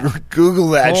that? Google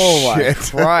that Oh, shit.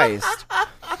 my Christ.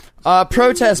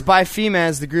 Protests by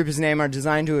females, the group is named, are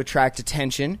designed to attract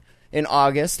attention. In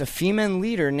August, a female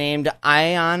leader named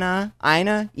Ina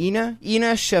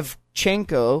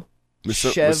Shevchenko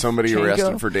Was somebody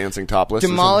arrested for dancing topless?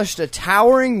 demolished a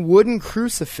towering wooden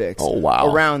crucifix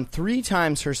around 3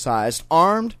 times her size,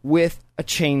 armed with a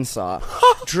chainsaw,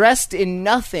 dressed in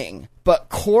nothing but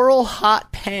coral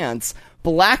hot pants,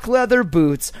 black leather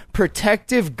boots,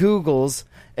 protective googles,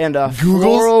 and a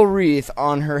floral wreath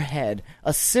on her head,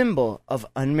 a symbol of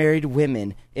unmarried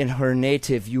women in her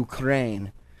native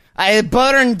Ukraine. I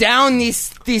burned down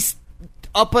these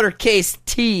uppercase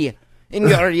T in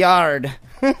your yard.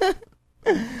 So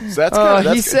that's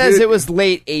he says it was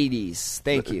late 80s.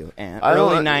 Thank you, Aunt.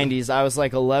 Early 90s. I was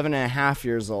like 11 and a half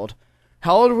years old.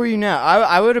 How old were you now?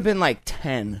 I would have been like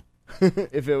 10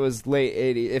 if it was late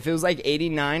 80s. If it was like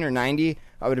 89 or 90,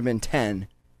 I would have been 10.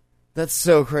 That's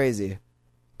so crazy.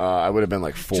 I would have been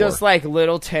like 4. Just like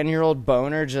little 10-year-old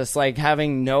boner, just like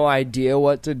having no idea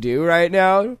what to do right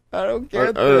now. I don't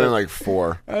get this. I would have been like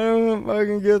 4. I don't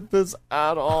fucking get this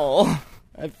at all.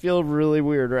 I feel really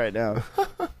weird right now.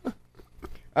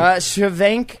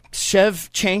 Shevchenko.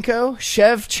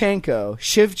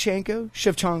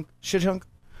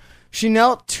 She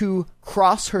knelt to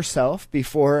cross herself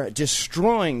before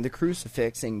destroying the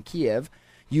crucifix in Kiev,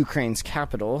 Ukraine's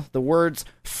capital. The words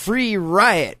 "Free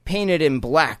Riot" painted in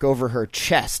black over her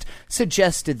chest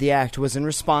suggested the act was in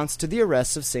response to the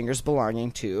arrest of singers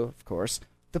belonging to, of course,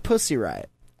 the Pussy Riot.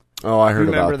 Oh, I heard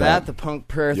Remember about that. The punk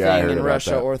prayer Yeah, I thing heard in about Russia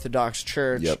that. Orthodox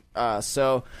Church. Yep.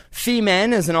 So,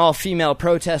 Femen is an all-female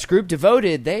protest group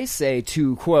devoted, they say,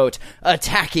 to, quote,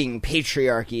 attacking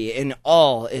patriarchy in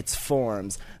all its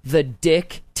forms. The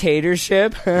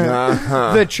dictatorship,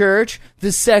 the church,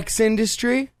 the sex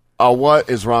industry. What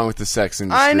is wrong with the sex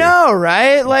industry? I know,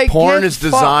 right? Like, porn get is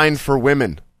designed for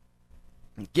women.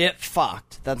 Get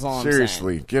fucked. That's all I'm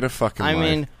Seriously, saying. get a fucking I life.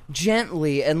 mean,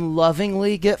 gently and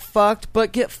lovingly get fucked,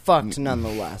 but get fucked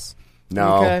nonetheless.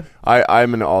 No, Okay. I'm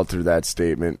going to alter that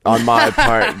statement on my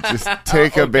part. Just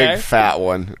take a big fat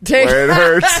one where it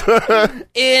hurts.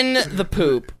 In the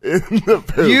poop. In the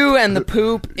poop. You and the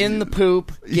poop, in the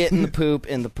poop, get in the poop,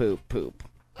 in the poop.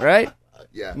 Right?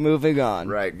 Yeah. Moving on.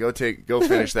 Right. Go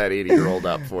finish that 80-year-old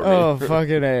up for me. Oh,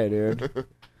 fucking A, dude.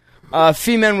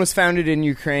 Femen was founded in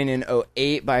Ukraine in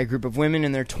 2008 by a group of women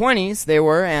in their 20s. They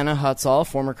were Anna Hutzal,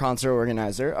 former concert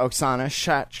organizer, Oksana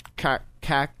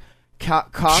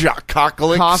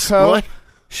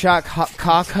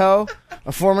Kakho,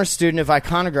 a former student of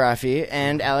iconography,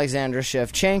 and Alexandra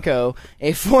Shevchenko,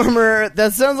 a former...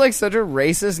 That sounds like such a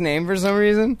racist name for some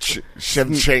reason.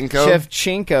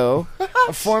 Shevchenko,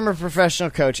 a former professional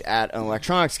coach at an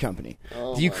electronics company.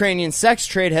 The Ukrainian sex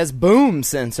trade has boomed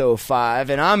since 2005,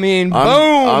 and I mean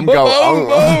boom.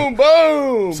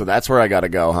 So that's where I got to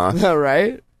go, huh?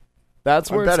 Right? That's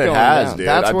where it's bet it going has, down. dude.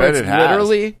 That's I where bet it's it has.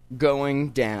 literally going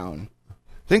down.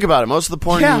 Think about it. Most of the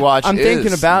porn Yeah, you watch I'm is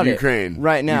thinking about Ukraine. it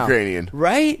right now. Ukrainian.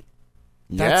 Right?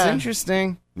 That's Yeah.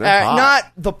 interesting. They're hot. Not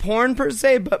the porn per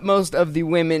se, but most of the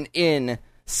women in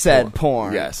said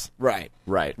porn. Yes. Right.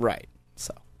 Right.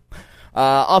 So,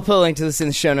 I'll put a link to this in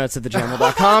the show notes at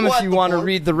thejamel.com if you want to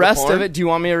read the rest of it. Do you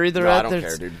want me to read the No, rest? I don't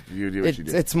care, dude. You do what you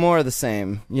do. It's more of the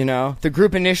same, you know? The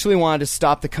group initially wanted to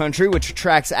stop the country, which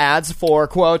attracts ads for,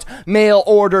 quote, mail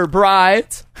order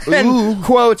brides and,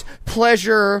 quote,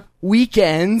 pleasure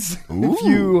weekends. If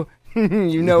you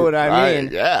know what I mean.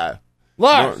 Yeah.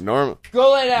 Lars,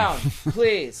 Go lay down,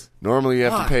 please. Normally you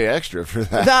have to pay extra for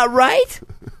that. Is that right?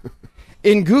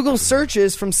 In Google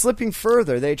searches from slipping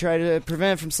further, they try to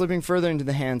prevent it from slipping further into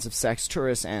the hands of sex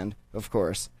tourists and, of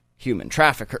course, human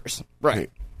traffickers. Right.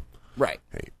 Hey,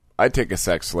 I'd take a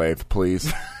sex slave,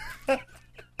 please.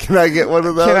 Can I get one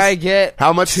of those? Can I get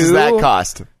How much two? does that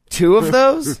cost? 2 of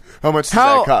those? How much does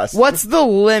that cost? What's the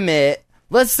limit?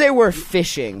 Let's say we're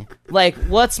fishing. Like,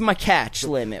 what's my catch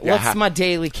limit? Yeah, what's my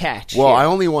daily catch? Well, here? I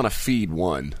only want to feed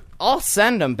one. I'll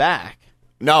send them back.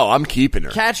 No, I'm keeping her.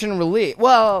 Catch and release.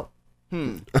 Well,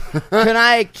 can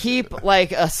I keep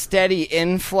like a steady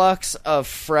influx of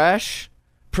fresh,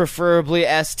 preferably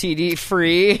STD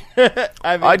free?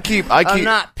 I mean, I'm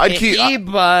not picky,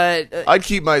 but I'd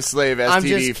keep my slave STD I'm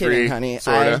just free, kidding, honey.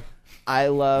 sorta. I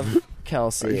love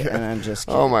Kelsey, and I'm just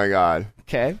kidding. Oh my god.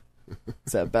 Okay,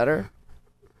 is that better?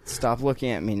 Stop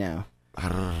looking at me now.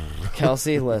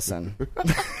 Kelsey, listen.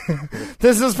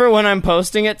 This is for when I'm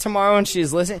posting it tomorrow and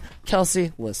she's listening.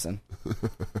 Kelsey, listen.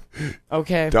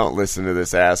 Okay? Don't listen to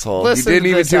this asshole. Listen He didn't to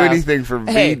even this do ass- anything for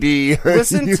Hey, VD.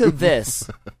 listen to this,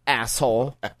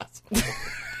 asshole. You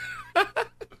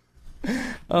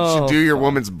should do your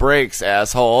woman's breaks,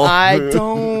 asshole. I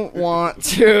don't want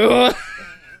to.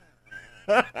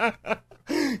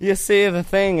 You see, the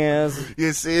thing is...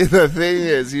 You see, the thing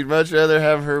is, you'd much rather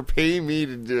have her pay me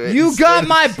to do it. You got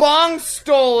my bong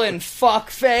stolen,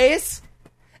 fuckface!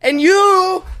 And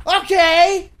you...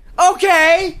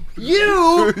 Okay,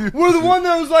 you were the one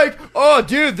that was like, oh,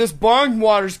 dude, this bong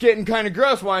water's getting kind of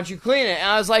gross. Why don't you clean it? And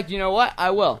I was like, you know what?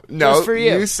 I will. No, Just for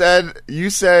you. You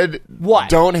said... What?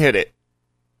 Don't hit it.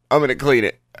 I'm going to clean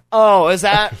it. Oh, is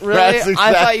that really? That's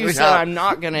I thought you exactly said how- I'm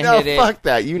not going to No, hit it. fuck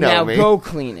that. You know now me. go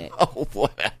clean it. Oh,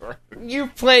 whatever.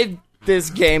 You've played this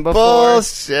game before.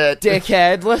 Bullshit.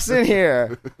 Dickhead, listen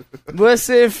here.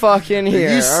 Listen fucking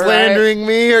here. Are you all right? slandering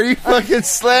me? Are you fucking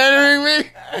slandering me?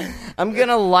 I'm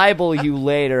gonna libel you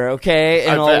later, okay?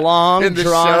 In I a bet. long, In the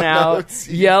drawn show out, notes.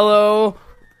 yellow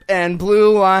and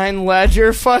blue line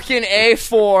ledger fucking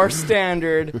A4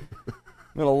 standard.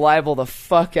 I'm gonna libel the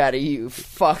fuck out of you,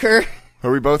 fucker.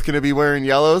 Are we both going to be wearing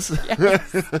yellows?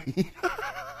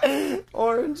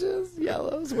 Oranges,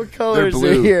 yellows, what They're colors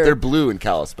blue. are here? They're blue in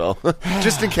Kalispell.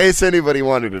 Just in case anybody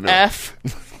wanted to know. FYI.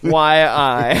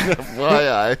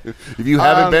 Why? If you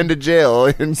haven't been to jail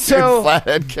in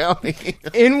Flathead County.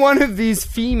 In one of these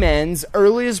Femen's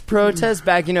earliest protests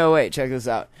back in 08, check this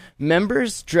out.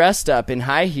 Members dressed up in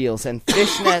high heels and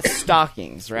fishnet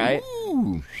stockings, right?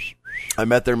 Ooh. I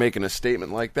bet they're making a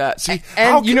statement like that. See,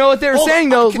 And you know what they were saying,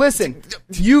 though? Can, Listen,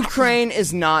 Ukraine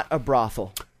is not a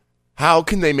brothel. How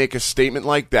can they make a statement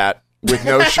like that with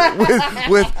no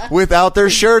without their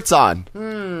shirts on?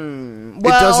 Well, it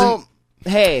doesn't.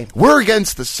 Hey, We're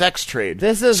against the sex trade.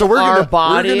 This is so we're our gonna,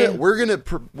 body. We're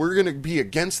gonna be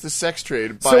against the sex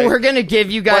trade. By, so we're gonna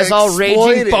give you guys by all raging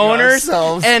exploiting boners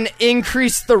ourselves. and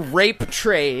increase the rape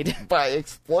trade by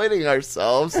exploiting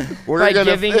ourselves. We're by gonna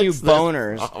giving fix you this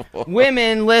boners. problem.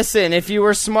 Women, listen. If you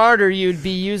were smarter, you'd be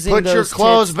using Put those your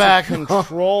clothes tits back. to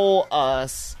control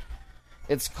us.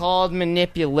 It's called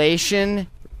manipulation.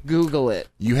 Google it.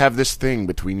 You have this thing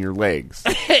between your legs.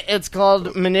 It's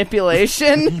called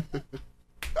manipulation.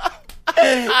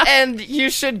 And you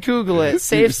should Google it.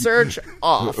 Safe search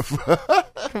off.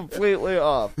 Completely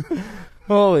off.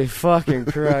 Holy fucking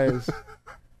Christ.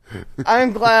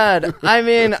 I'm glad. I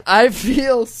mean, I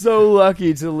feel so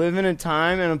lucky to live in a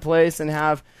time and a place and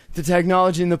have the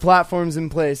technology and the platforms in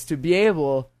place to be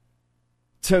able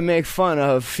to make fun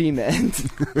of females.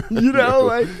 You know,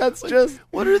 like, that's just...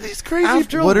 What are these crazy?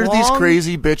 After What are these long-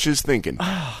 crazy bitches thinking?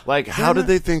 Like, how did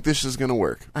they think this is going to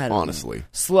work? I don't Honestly, know.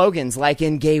 Slogans like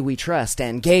 "In gay we trust"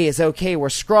 and "Gay is okay" were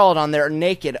scrawled on their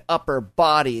naked upper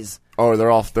bodies. oh,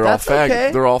 they're all That's fag.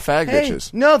 okay. They're all fag Hey,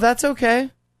 bitches. no, that's okay.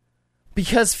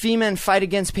 Because female fight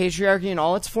against patriarchy in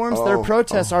all its forms, their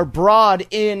protests are broad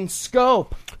in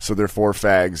scope. So they're for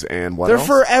fags and what They're else?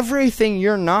 for everything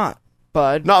you're not,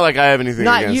 bud. Not like I have anything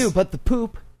Not against... you, but the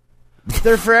poop.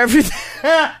 They're for everything.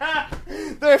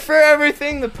 They're for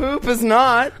everything the poop is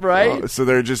not, right? Oh, so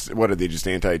they're just... What are they, just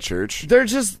anti-church? They're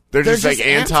just like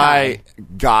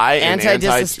anti-guy and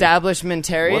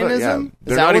anti-disestablishmentarianism. Yeah. Is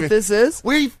They're that not what even- this is?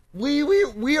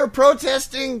 We are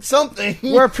protesting something.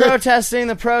 We're protesting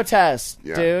the protest,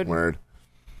 Yeah, dude. Word.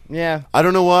 Yeah. I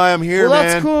don't know why I'm here, Well,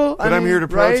 man. that's cool. But I I'm mean, here to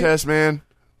right? protest, man.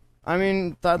 I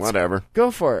mean, that's... Whatever.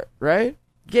 Go for it, right?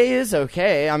 Gay is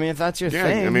okay. I mean, if that's your Yeah,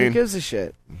 thing, I mean- who gives a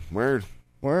shit? Word.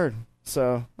 Word.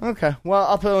 So, okay. Well,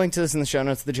 I'll put a link to this in the show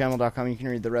notes, thejamel.com. You can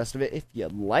read the rest of it if you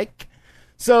like.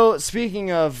 So,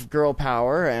 speaking of girl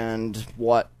power and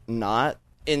whatnot,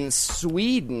 in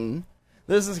Sweden,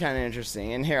 this is kind of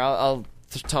interesting. And here, I'll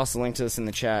toss a link to this in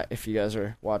the chat if you guys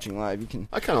are watching live. You can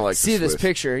I kind of like see the this Swiss.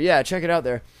 picture. Yeah, check it out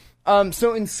there.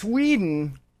 So, in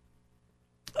Sweden,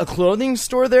 a clothing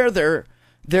store there,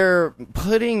 they're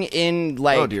putting in,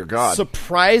 like, Oh, dear God.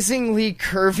 surprisingly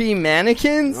curvy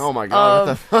mannequins. Oh, my God. What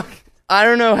the fuck? I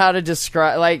don't know how to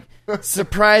describe, like,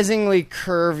 surprisingly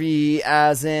curvy,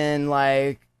 as in,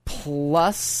 like,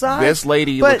 plus size. This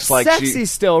lady but looks like sexy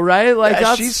still, right? Like,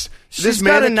 Yeah, she's this got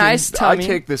a mannequin- nice tummy. I'd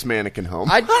take this mannequin home.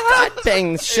 I'd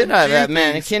bang the shit out of that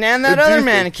mannequin and that other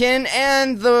mannequin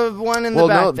and the one in the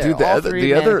back there. Dude, the other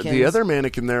mannequins.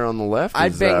 mannequin there on the left.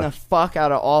 I'd is, bang the fuck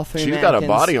out of all three. she's mannequins. got a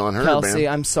body on her, Kelsey,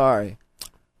 man. I'm sorry.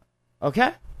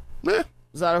 Okay, Eh,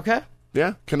 is that okay?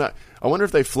 yeah, can I? I wonder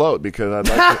if they float because I'd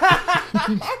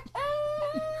like. to...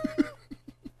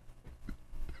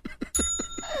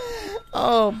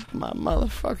 Oh my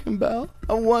motherfucking bell!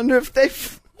 I wonder if they.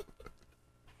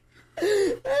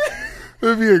 It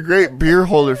would be a great beer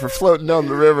holder for floating down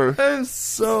the river. I'm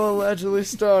so allegedly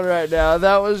stoned right now.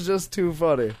 That was just too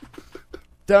funny.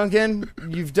 Duncan,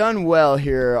 you've done well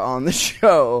here on the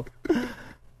show.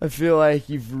 I feel like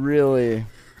you've really...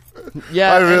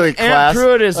 Yeah, I really Aunt class-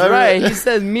 Pruitt is I right. really- He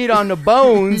says meat on the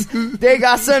bones. They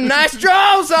got some nice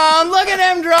draws on. Look at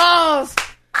them draws.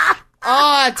 Oh,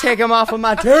 I take them off with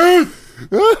my tooth.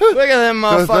 Look at them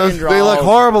motherfucking draws. They look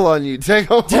horrible on you. Take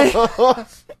them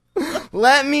off.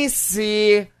 Let me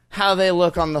see how they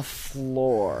look on the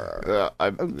floor.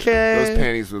 Okay. Those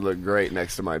panties would look great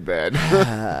next to my bed.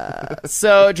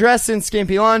 So, dressed in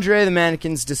skimpy lingerie, the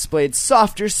mannequins displayed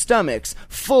softer stomachs,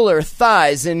 fuller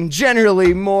thighs, and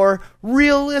generally more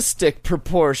realistic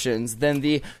proportions than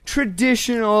the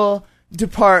traditional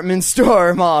department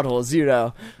store models, you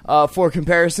know. For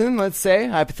comparison, let's say,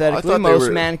 hypothetically,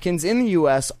 most mannequins in the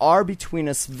U.S. are between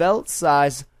a svelte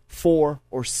size 4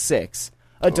 or 6.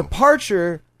 A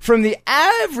departure from the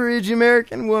average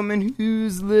American woman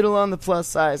who's little on the plus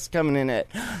size, coming in at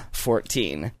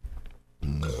 14.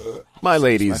 My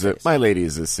lady is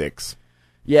a 6.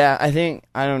 Yeah,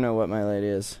 I don't know what my lady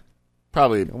is.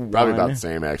 Probably about the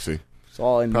same, actually. It's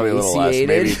all emaciated. Probably a little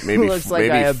less. Maybe looks like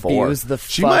maybe I 4. abused the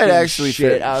She might fucking actually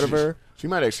shit fit out of her. She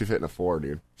might actually fit in a 4,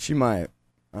 dude. She might.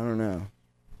 I don't know.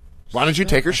 Why don't you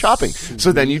take her shopping?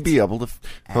 So then you'd be able to...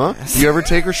 Huh? You ever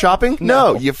take her shopping?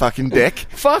 No, you fucking dick.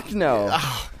 Fuck no.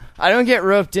 I don't get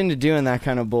roped into doing that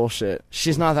kind of bullshit.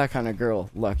 She's not that kind of girl.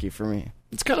 Lucky for me.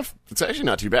 It's actually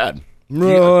not too bad.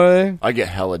 Roy. I get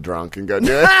hella drunk and go do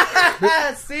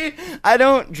it. See? I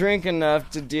don't drink enough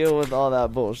to deal with all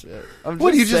that bullshit.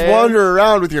 What, do you just wander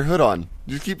around with your hood on?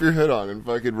 Just keep your hood on and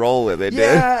fucking roll with it, dude.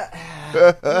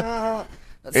 Yeah.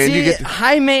 And See, you get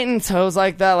high maintenance hoes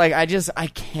like that, like, I can't.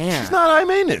 She's not high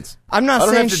maintenance. I'm not I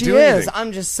don't saying have to she do is. anything.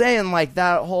 I'm just saying, like,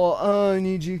 that whole, I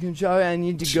need you can shop, I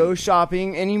need to go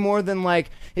shopping, any more than, like,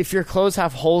 if your clothes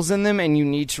have holes in them and you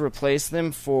need to replace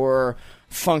them for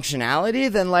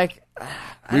functionality, then, like,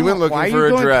 We went looking why for are you a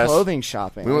going dress. clothing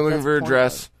shopping? We went Like, looking that's for a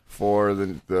dress pointless. for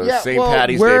the Yeah, St. well,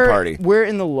 Patty's Day party. We're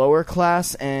in the lower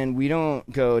class, and we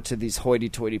don't go to these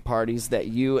hoity-toity parties that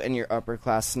you and your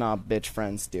upper-class snob bitch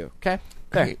friends do, okay?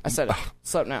 There, Hey, I said it.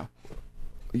 What's up now?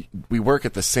 We work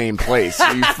at the same place.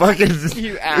 You fucking...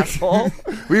 You asshole.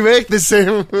 We make the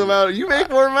same amount. You make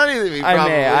more money than me,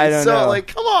 probably. I don't know. So, like,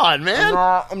 come on, man.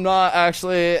 I'm not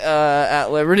actually at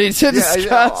liberty to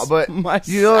discuss but my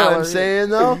you know what I'm salary. saying,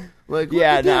 though? Like,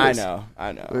 Yeah, no, I this? know.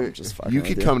 I'm just fucking You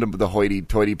with could come to the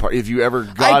hoity-toity party if you ever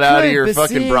I got out of could, your but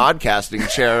fucking see- broadcasting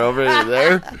chair over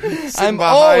there. I'm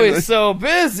always so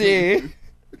busy.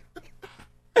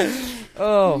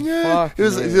 Oh, fuck. It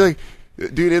was me. like,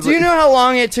 dude, it's Do you like, know how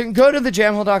long it took? Go to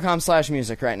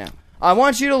thejamhole.com/music right now. I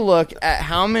want you to look at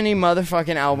how many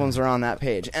motherfucking albums are on that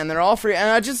page, and they're all free. And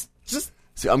I just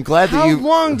see, I'm glad that how you.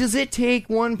 long does it take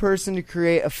one person to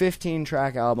create a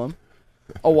 15-track album?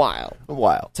 A while. A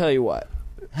while. Tell you what.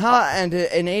 And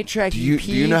an 8-track you- EP.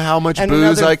 do you know how much and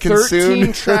booze another I consumed?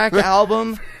 13-track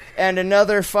album, and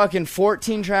another fucking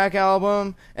 14-track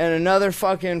album, and another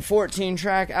fucking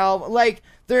 14-track album. Like,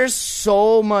 there's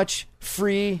so much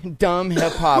free, dumb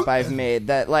hip-hop I've made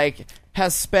that, like,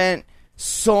 has spent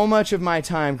so much of my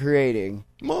time creating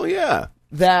Well, yeah.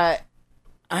 that...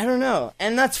 I don't know.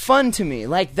 And that's fun to me.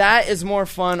 Like, that is more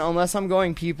fun unless I'm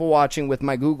going people watching with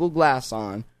my Google Glass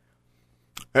on.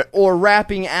 Or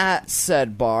rapping at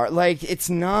said bar. Like, it's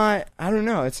not... I don't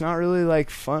know. It's not really, like,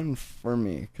 fun for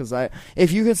me. Because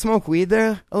if you could smoke weed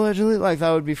there, allegedly, like,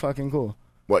 that would be fucking cool.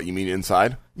 What, you mean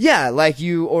inside? Yeah, like,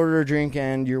 you order a drink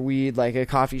and your weed, like a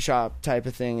coffee shop type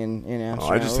of thing in Amsterdam. Oh,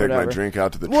 I just or take my whatever. drink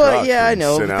out to the Well, truck. yeah, I and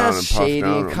know. Sit But down that's and puff shady.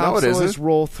 down. No, Cops it always isn't.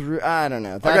 roll through. I don't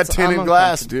know. I got That's- tinted I'm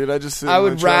glass, uncomfortable. dude. I just sit I in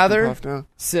would my truck and rather puff down.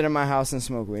 sit in my house and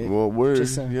smoke weed. Well,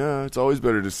 Just saying. yeah, it's always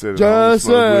better to sit at home and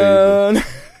smoke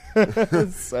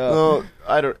weed. So, No,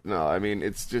 I don't know. I mean,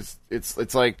 it's just it's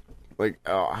like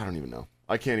oh, I don't even know.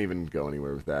 I can't even go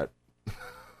anywhere with that.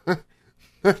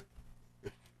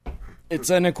 it's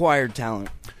an acquired talent.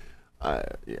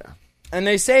 Yeah. And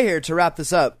they say here, to wrap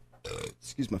this up,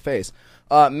 excuse my face,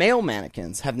 male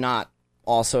mannequins have not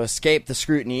also escaped the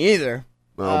scrutiny either.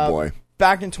 Oh, boy.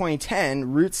 Back in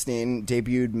 2010, Rootstein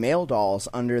debuted male dolls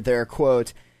under their,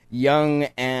 quote, Young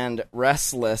and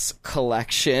Restless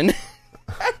collection.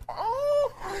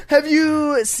 Have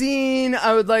you seen,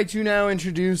 I would like to now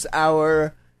introduce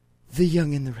our The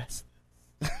Young and the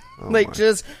Restless.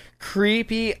 Just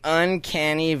creepy,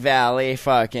 uncanny valley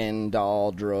fucking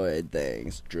doll droid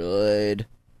things. Droid.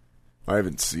 I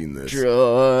haven't seen this.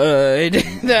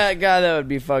 Droid. that would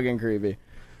be fucking creepy.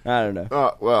 I don't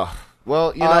know.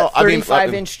 Well, you know,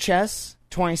 35-inch chest,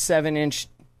 27-inch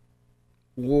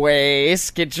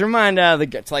waist. Get your mind out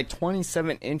of the... It's like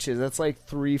 27 inches. That's like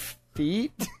 3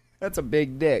 feet. That's a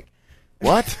big dick.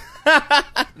 What?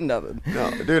 Nothing. No,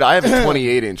 dude, I have a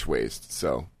 28-inch waist,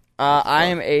 so... I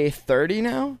am a 30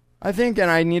 now, I think,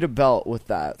 and I need a belt with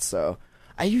that, so...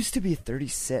 I used to be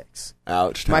 36.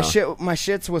 Ouch. My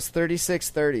shits was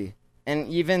 36-30. And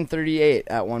even 38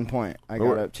 at one point. I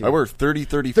got up to. I wear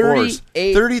 30-34s.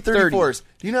 30-34s.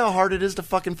 Do you know how hard it is to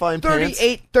fucking find pants?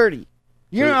 38-30.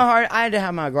 You know how hard I had to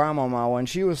have my grandmama when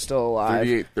she was still alive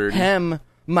 38-30. hem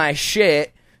my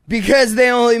shit because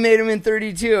they only made them in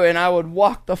 32 and I would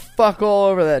walk the fuck all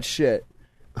over that shit.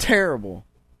 Terrible.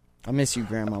 I miss you,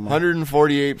 grandmama.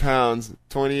 148 pounds,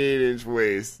 28-inch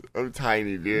waist. I'm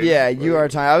tiny, dude. Yeah, you are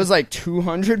tiny. I was like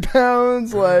 200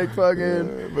 pounds, like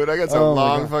fucking. But I got some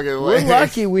long fucking legs. We're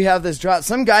lucky we have this drop.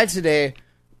 Some guy today,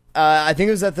 I think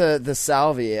it was at the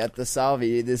Salvi. At the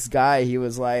Salvi, this guy, he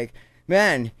was like,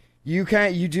 "Man, you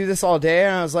do this all day?"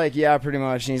 And I was like, "Yeah, pretty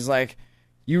much." And he's like,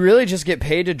 "You really just get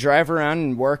paid to drive around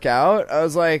and work out?" I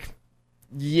was like,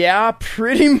 yeah,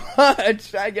 pretty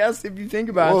much, I guess, if you think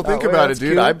about it. Well, think about it,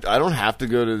 dude. Cool. I don't have to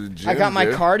go to the gym. I got my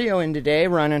cardio in today,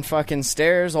 running fucking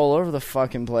stairs all over the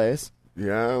fucking place.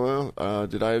 Yeah, well,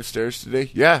 did I have stairs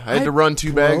today? Yeah, I had to run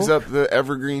 2 bags up the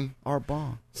Evergreen. Our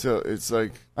bomb. So it's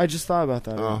like... I just thought about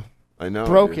that. Oh, I know.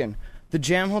 Broken.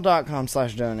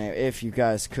 TheJamhole.com/donate, if you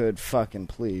guys could fucking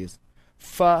please.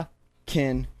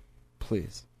 Fucking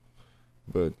please.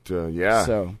 But, yeah,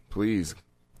 so, please.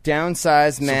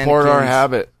 Downsize man. Support our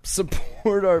habit.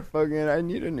 Support our fucking... I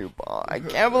need a new ball. I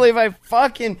can't believe I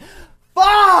fucking...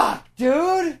 Fuck,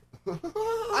 dude!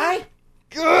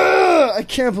 I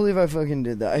can't believe I fucking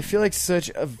did that. I feel like such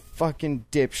a fucking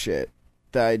dipshit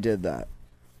that I did that.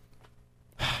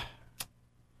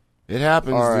 It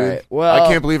happens, all right. dude. Well, I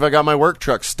can't believe I got my work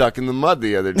truck stuck in the mud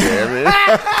the other day.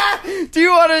 I mean, do you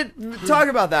want to talk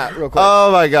about that real quick?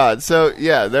 Oh, my God. So,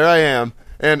 yeah, there I am.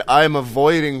 And I'm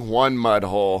avoiding one mud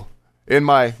hole in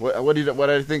my what did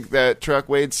I think that truck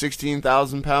weighed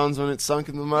 16,000 pounds when it sunk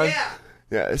in the mud?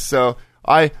 Yeah. So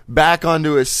I back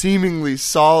onto a seemingly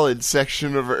solid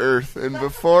section of earth, and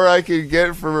before I could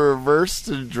get from reverse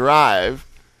to drive,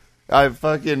 I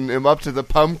fucking am up to the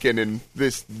pumpkin in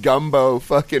this gumbo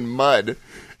fucking mud.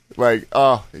 Like,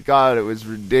 oh God, it was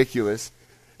ridiculous.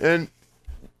 And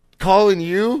calling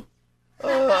you.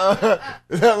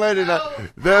 That led in how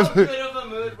good of a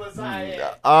mood was I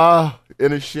in?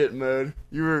 In a shit mood.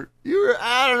 You were,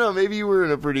 I don't know, maybe you were in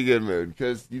a pretty good mood,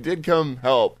 because you did come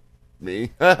help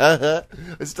me. I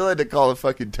still had to call a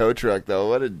fucking tow truck, though.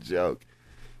 What a joke.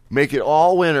 Make it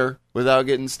all winter without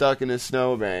getting stuck in a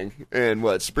snowbank.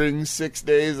 And spring's 6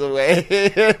 days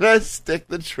away, and I stick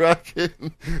the truck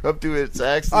in, up to its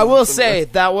axis. I will say,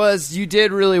 you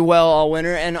did really well all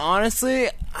winter, and honestly...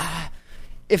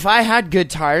 if I had good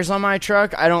tires on my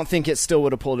truck, I don't think it still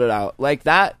would have pulled it out. Like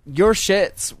that, your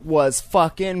shits was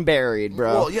fucking buried,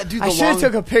 bro. Well, yeah, dude, I should have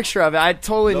took a picture of it. I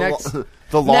totally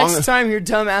next time your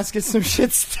dumb ass gets some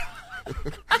shit stuff.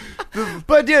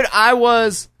 But dude, I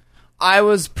was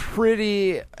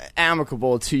pretty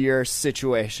amicable to your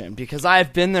situation because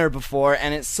I've been there before,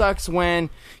 and it sucks when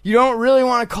you don't really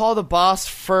want to call the boss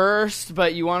first,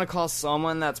 but you want to call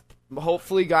someone that's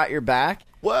hopefully got your back.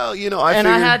 Well, you know, I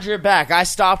had your back. I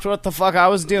stopped what the fuck I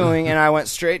was doing, and I went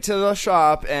straight to the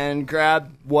shop and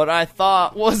grabbed what I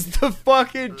thought was the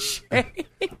fucking chain.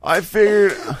 I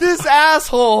figured... This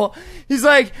asshole, he's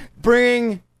like,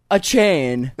 bring a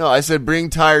chain. No, I said bring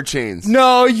tire chains.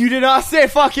 No, you did not say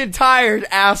fucking tired,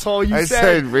 asshole. You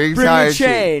said bring tire a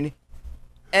chain.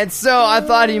 And so I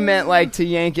thought he meant like to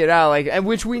yank it out,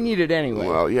 which we needed anyway.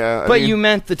 Well, yeah. But you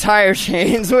meant the tire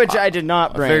chains, which I did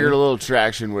not bring. I figured a little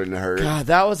traction wouldn't hurt. God,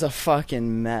 that was a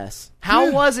fucking mess.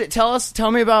 How was it?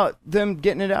 Tell me about them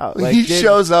getting it out. He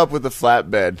shows up with a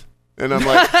flatbed, and I'm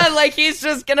like, like he's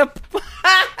just gonna.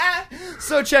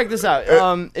 So check this out.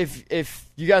 If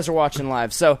you guys are watching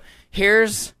live, so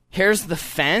here's the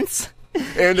fence.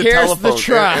 And a here's telephone, the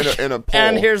truck, and a pole.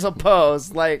 and here's a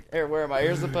pose. Like, where am I?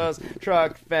 Here's the pose,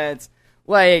 truck, fence.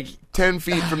 Like, 10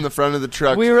 feet from the front of the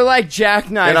truck. We were like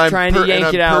jackknife trying to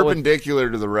yank it out. Perpendicular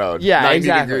to the road. Yeah, 90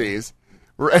 exactly. degrees.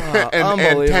 And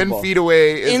 10 feet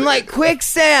away. In like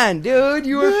quicksand, dude.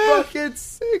 You were fucking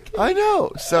sick. I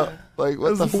know. So, like,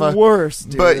 what the fuck? Worst,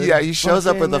 dude. But yeah, he shows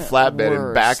up with a flatbed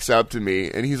and backs up to me,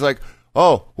 and he's like,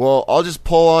 "Oh, well, I'll just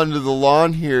pull onto the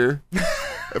lawn here,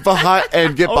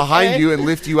 behind you and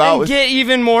lift you out, and get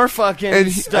even more fucking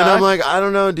stuck." And I'm like, "I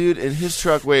don't know, dude." And his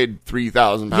truck weighed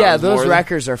 3,000 pounds. Yeah, those more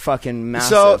wreckers are fucking massive.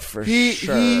 So for he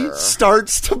sure.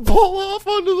 starts to pull off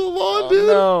onto the lawn, dude,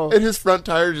 no. and his front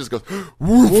tire just goes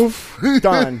woof.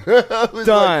 Done.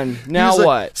 Done. Like, now like,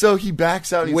 what? So he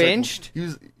backs out. He's Winched? Like,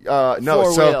 he's no.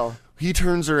 Four-wheel. He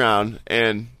turns around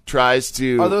and tries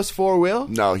to. Are those 4-wheel?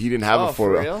 No, he didn't have a 4-wheel.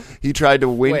 For real? He tried to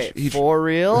winch. Wait, for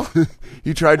real?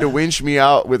 He tried to winch me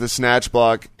out with a snatch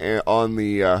block on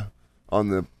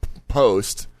the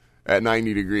post at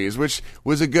 90 degrees, which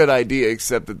was a good idea,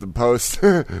 except that the post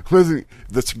wasn't.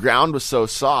 The ground was so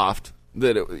soft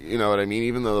that it, you know what I mean.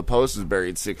 Even though the post is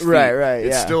buried 6 feet, right, it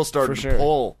yeah, still started to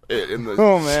pull in the.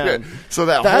 Oh man! Shit. So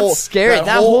that's scary.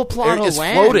 That whole plot of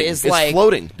land floating. is it's like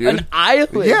floating, dude. An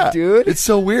island, yeah, dude. It's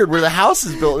so weird where the house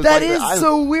is built. That is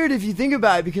so weird if you think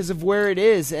about it because of where it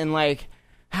is and like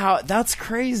how that's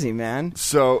crazy, man.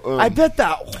 So I bet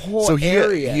that whole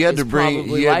area. He had to bring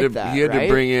to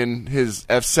bring in his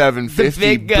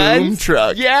F-750 boom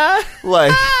truck. Yeah,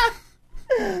 like.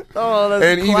 Oh, that's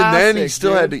and classic, even then, he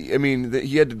still dude. had to. I mean,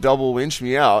 he had to double winch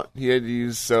me out. He had to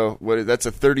use that's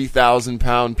a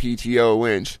 30,000-pound PTO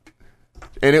winch,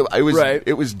 and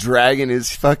it was dragging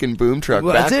his fucking boom truck.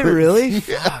 Was backwards. it really?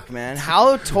 Yeah. Fuck, man!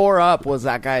 How tore up was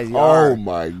that guy's yard? Oh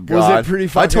my god! Was it pretty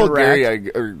fucking? I told wrecked?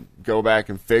 Gary I'd go back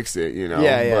and fix it. You know,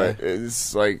 Yeah. But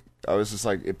it's like I was just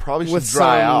like, it probably should With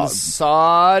dry some out.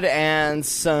 sod and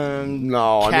some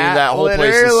No, I mean cat that whole litter.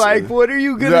 place is Like, what are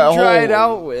you gonna dry it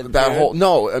out with? That dude? whole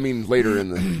no, I mean later in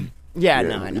the. Yeah,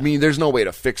 no, I know. I mean, there's no way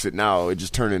to fix it now. It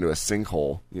just turned into a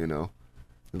sinkhole, you know.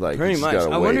 Like Pretty you just much.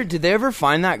 gotta I wait. wonder, did they ever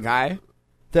find that guy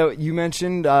that you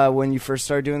mentioned when you first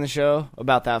started doing the show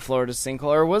about that Florida sinkhole,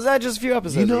 or was that just a few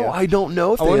episodes You know, ago? I don't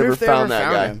know if I they wonder ever if they found ever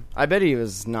that guy. him. I bet he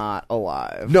was not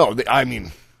alive. No, I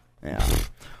mean, Yeah.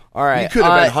 All right. he could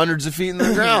have been hundreds of feet in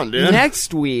the ground, dude.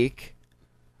 Next week,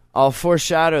 I'll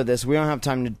foreshadow this. We don't have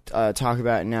time to talk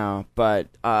about it now, but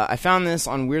I found this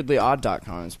on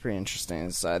WeirdlyOdd.com. It's pretty interesting.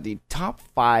 It's the top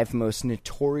 5 most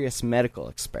notorious medical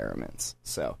experiments.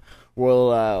 So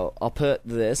I'll put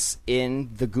this in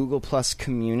the Google Plus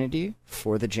community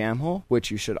for the Jam Hole,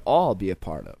 which you should all be a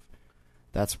part of.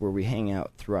 That's where we hang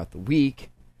out throughout the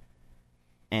week.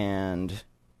 And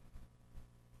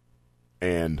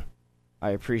I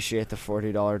appreciate the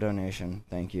 $40 donation.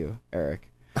 Thank you, Eric.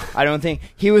 I don't think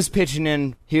he was pitching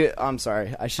in. I'm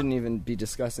sorry, I shouldn't even be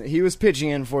discussing it. He was pitching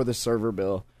in for the server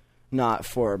bill, not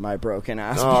for my broken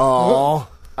ass. Oh,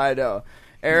 I know,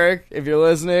 Eric. If you're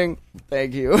listening,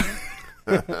 thank you.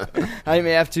 I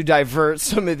may have to divert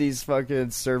some of these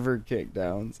fucking server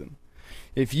kickdowns. And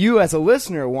if you, as a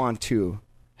listener, want to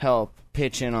help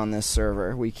pitch in on this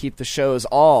server, we keep the shows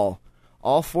all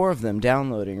 4 of them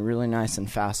downloading really nice and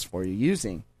fast for you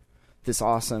using this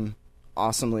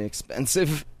awesomely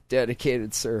expensive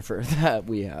dedicated server that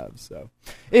we have. So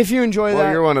if you enjoy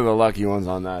that, you're one of the lucky ones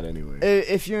on that anyway.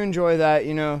 If you enjoy that,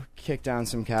 kick down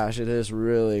some cash. It is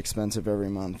really expensive every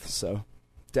month, so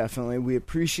definitely we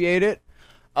appreciate it.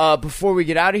 Before we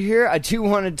get out of here, I do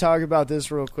want to talk about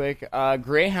this real quick.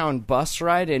 Greyhound bus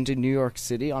ride into New York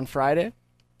City on Friday.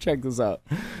 Check this out.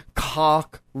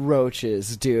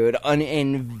 Cockroaches, dude. An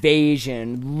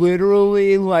invasion.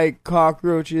 Literally like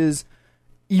cockroaches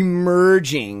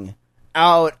emerging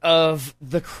out of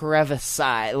the crevice,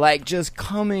 like just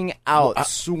coming out,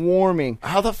 swarming.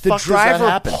 How the fuck does The driver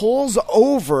that happen? pulls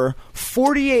over,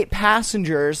 48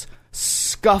 passengers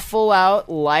scuffle out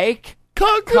like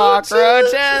cockroaches.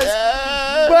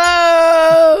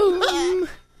 Boom!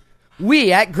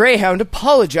 We at Greyhound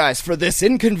apologize for this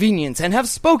inconvenience and have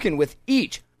spoken with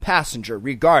each passenger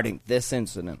regarding this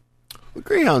incident. Well,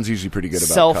 Greyhound's usually pretty good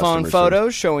about Cell phone customer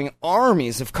photos showing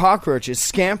armies of cockroaches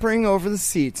scampering over the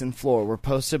seats and floor were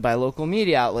posted by local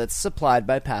media outlets supplied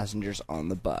by passengers on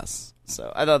the bus.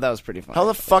 So I thought that was pretty funny. How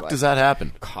the fuck does that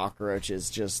happen? Cockroaches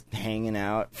just hanging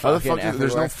out. How the fuck? There's no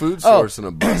everywhere. food source in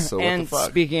a bus. So And what the fuck?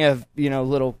 speaking of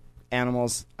little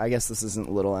animals, I guess this isn't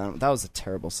little animal. That was a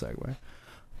terrible segue.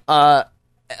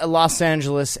 Los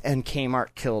Angeles and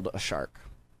Kmart killed a shark.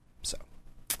 So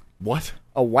What?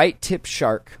 a white-tipped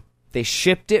shark. They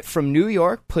shipped it from New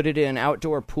York, put it in an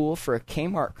outdoor pool for a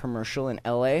Kmart commercial in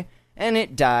L.A., and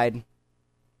it died.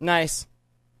 Nice.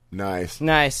 Nice.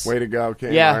 Nice. Way to go,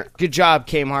 Kmart. Yeah, good job,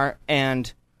 Kmart.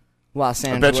 And Los I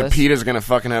Angeles. bet you PETA's going to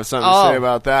fucking have something to say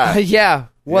about that. Yeah.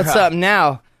 What's Yeah. up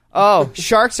now? Oh,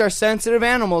 sharks are sensitive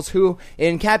animals who,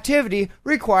 in captivity,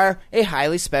 require a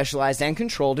highly specialized and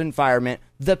controlled environment.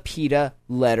 The PETA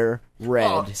letter read.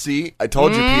 Oh, see, I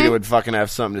told you PETA would fucking have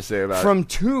something to say about it. From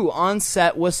 2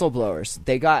 on-set whistleblowers.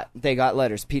 They got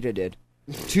letters. PETA did.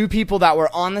 2 people that were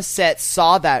on the set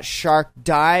saw that shark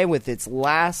die with its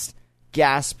last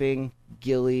gasping,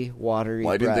 gilly, watery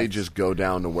Why didn't they breaths. just go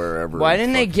down to wherever? Why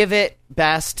didn't they give it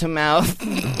bass to mouth?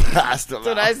 pass them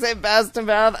Did out? I say bass to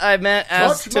mouth? I meant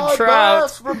ass Touch to my trout.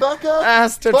 bass, Rebecca.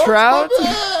 Ass to Touch trout? my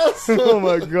bass. Oh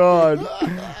my god.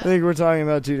 I think we're talking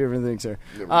about 2 different things here.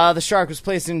 The shark was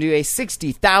placed into a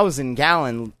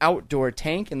 60,000-gallon outdoor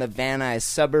tank in the Van Nuys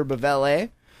suburb of LA.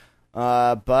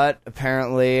 But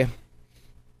apparently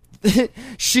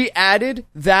she added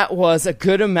that was a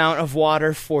good amount of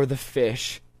water for the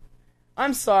fish.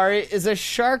 I'm sorry, is a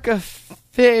shark a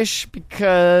fish?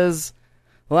 Because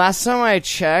last time I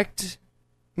checked,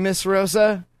 Miss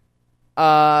Rosa,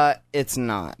 it's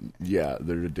not. Yeah,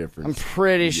 there's a difference. I'm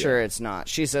pretty sure it's not.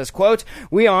 She says, quote,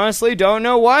 "We honestly don't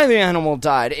know why the animal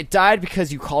died. It died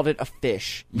because you called it a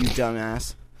fish, you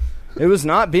dumbass. It was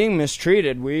not being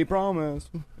mistreated, we promise.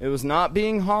 It was not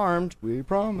being harmed, we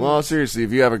promise." Well, seriously,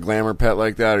 if you have a glamour pet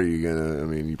like that, are you gonna? I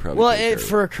mean, you probably. Well, take care of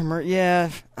for a commercial, yeah,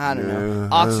 I don't know.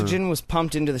 Oxygen was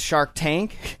pumped into the shark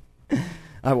tank.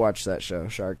 I watched that show,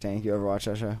 Shark Tank. You ever watch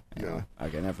that show? No.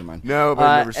 Okay, never mind. No, but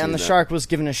I've never seen and the that. shark was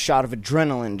given a shot of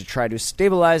adrenaline to try to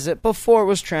stabilize it before it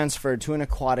was transferred to an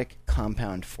aquatic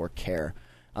compound for care.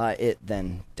 It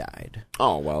then died.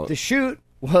 Oh well. The shoot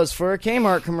was for a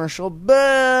Kmart commercial,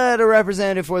 but a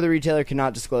representative for the retailer could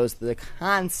not disclose the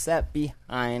concept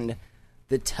behind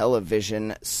the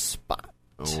television spot.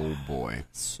 Oh boy,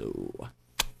 So,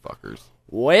 fuckers.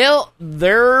 well,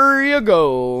 there you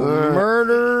go.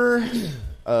 Murder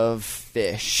of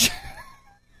fish.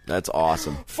 That's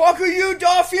awesome. Fuck you,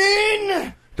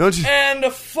 dolphin! Don't you? And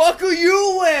fuck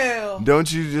you, whale!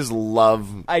 Don't you just love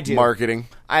I do. marketing?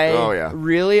 I yeah.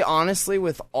 really, honestly,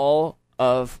 with all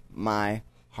of my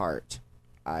heart,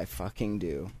 I fucking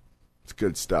do. It's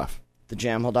good stuff.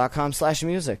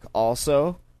 thejamhole.com/music.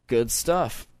 Also, good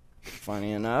stuff.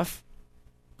 Funny enough,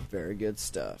 very good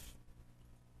stuff.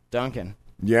 Duncan,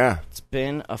 Yeah. it's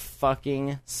been a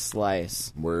fucking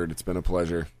slice. Word. It's been a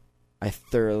pleasure. I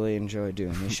thoroughly enjoy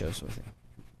doing these shows with you.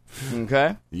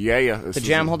 Okay? Yeah. This is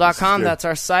Thejamhole.com, good. that's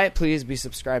our site. Please be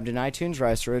subscribed in iTunes,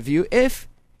 write us a review if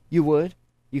you would.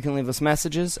 You can leave us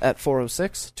messages at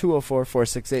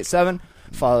 406-204-4687.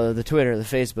 Follow the Twitter, the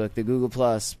Facebook, the Google+.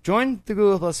 Join the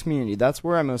Google+ community. That's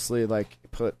where I mostly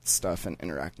put stuff and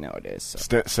interact nowadays.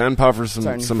 So. Send Puffer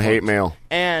Starting some to hate forge. mail.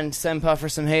 And send Puffer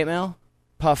some hate mail.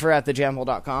 Puffer at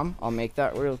thejamhole.com. I'll make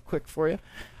that real quick for you.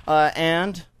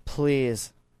 And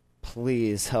please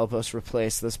help us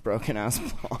replace this broken-ass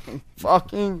blog.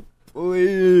 Fucking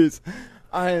please.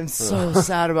 I am so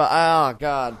sad about... Oh,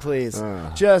 God, please.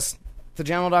 Just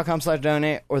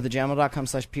thejamhole.com/donate or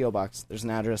thejamhole.com/PO Box. There's an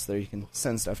address there you can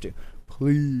send stuff to.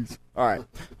 Please. All right.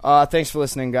 Thanks for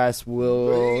listening, guys.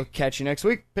 We'll catch you next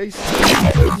week. Peace.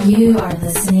 You are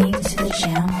listening to The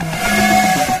Jam Hole.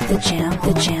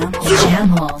 The Jam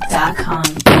Hole. TheJamHole.com.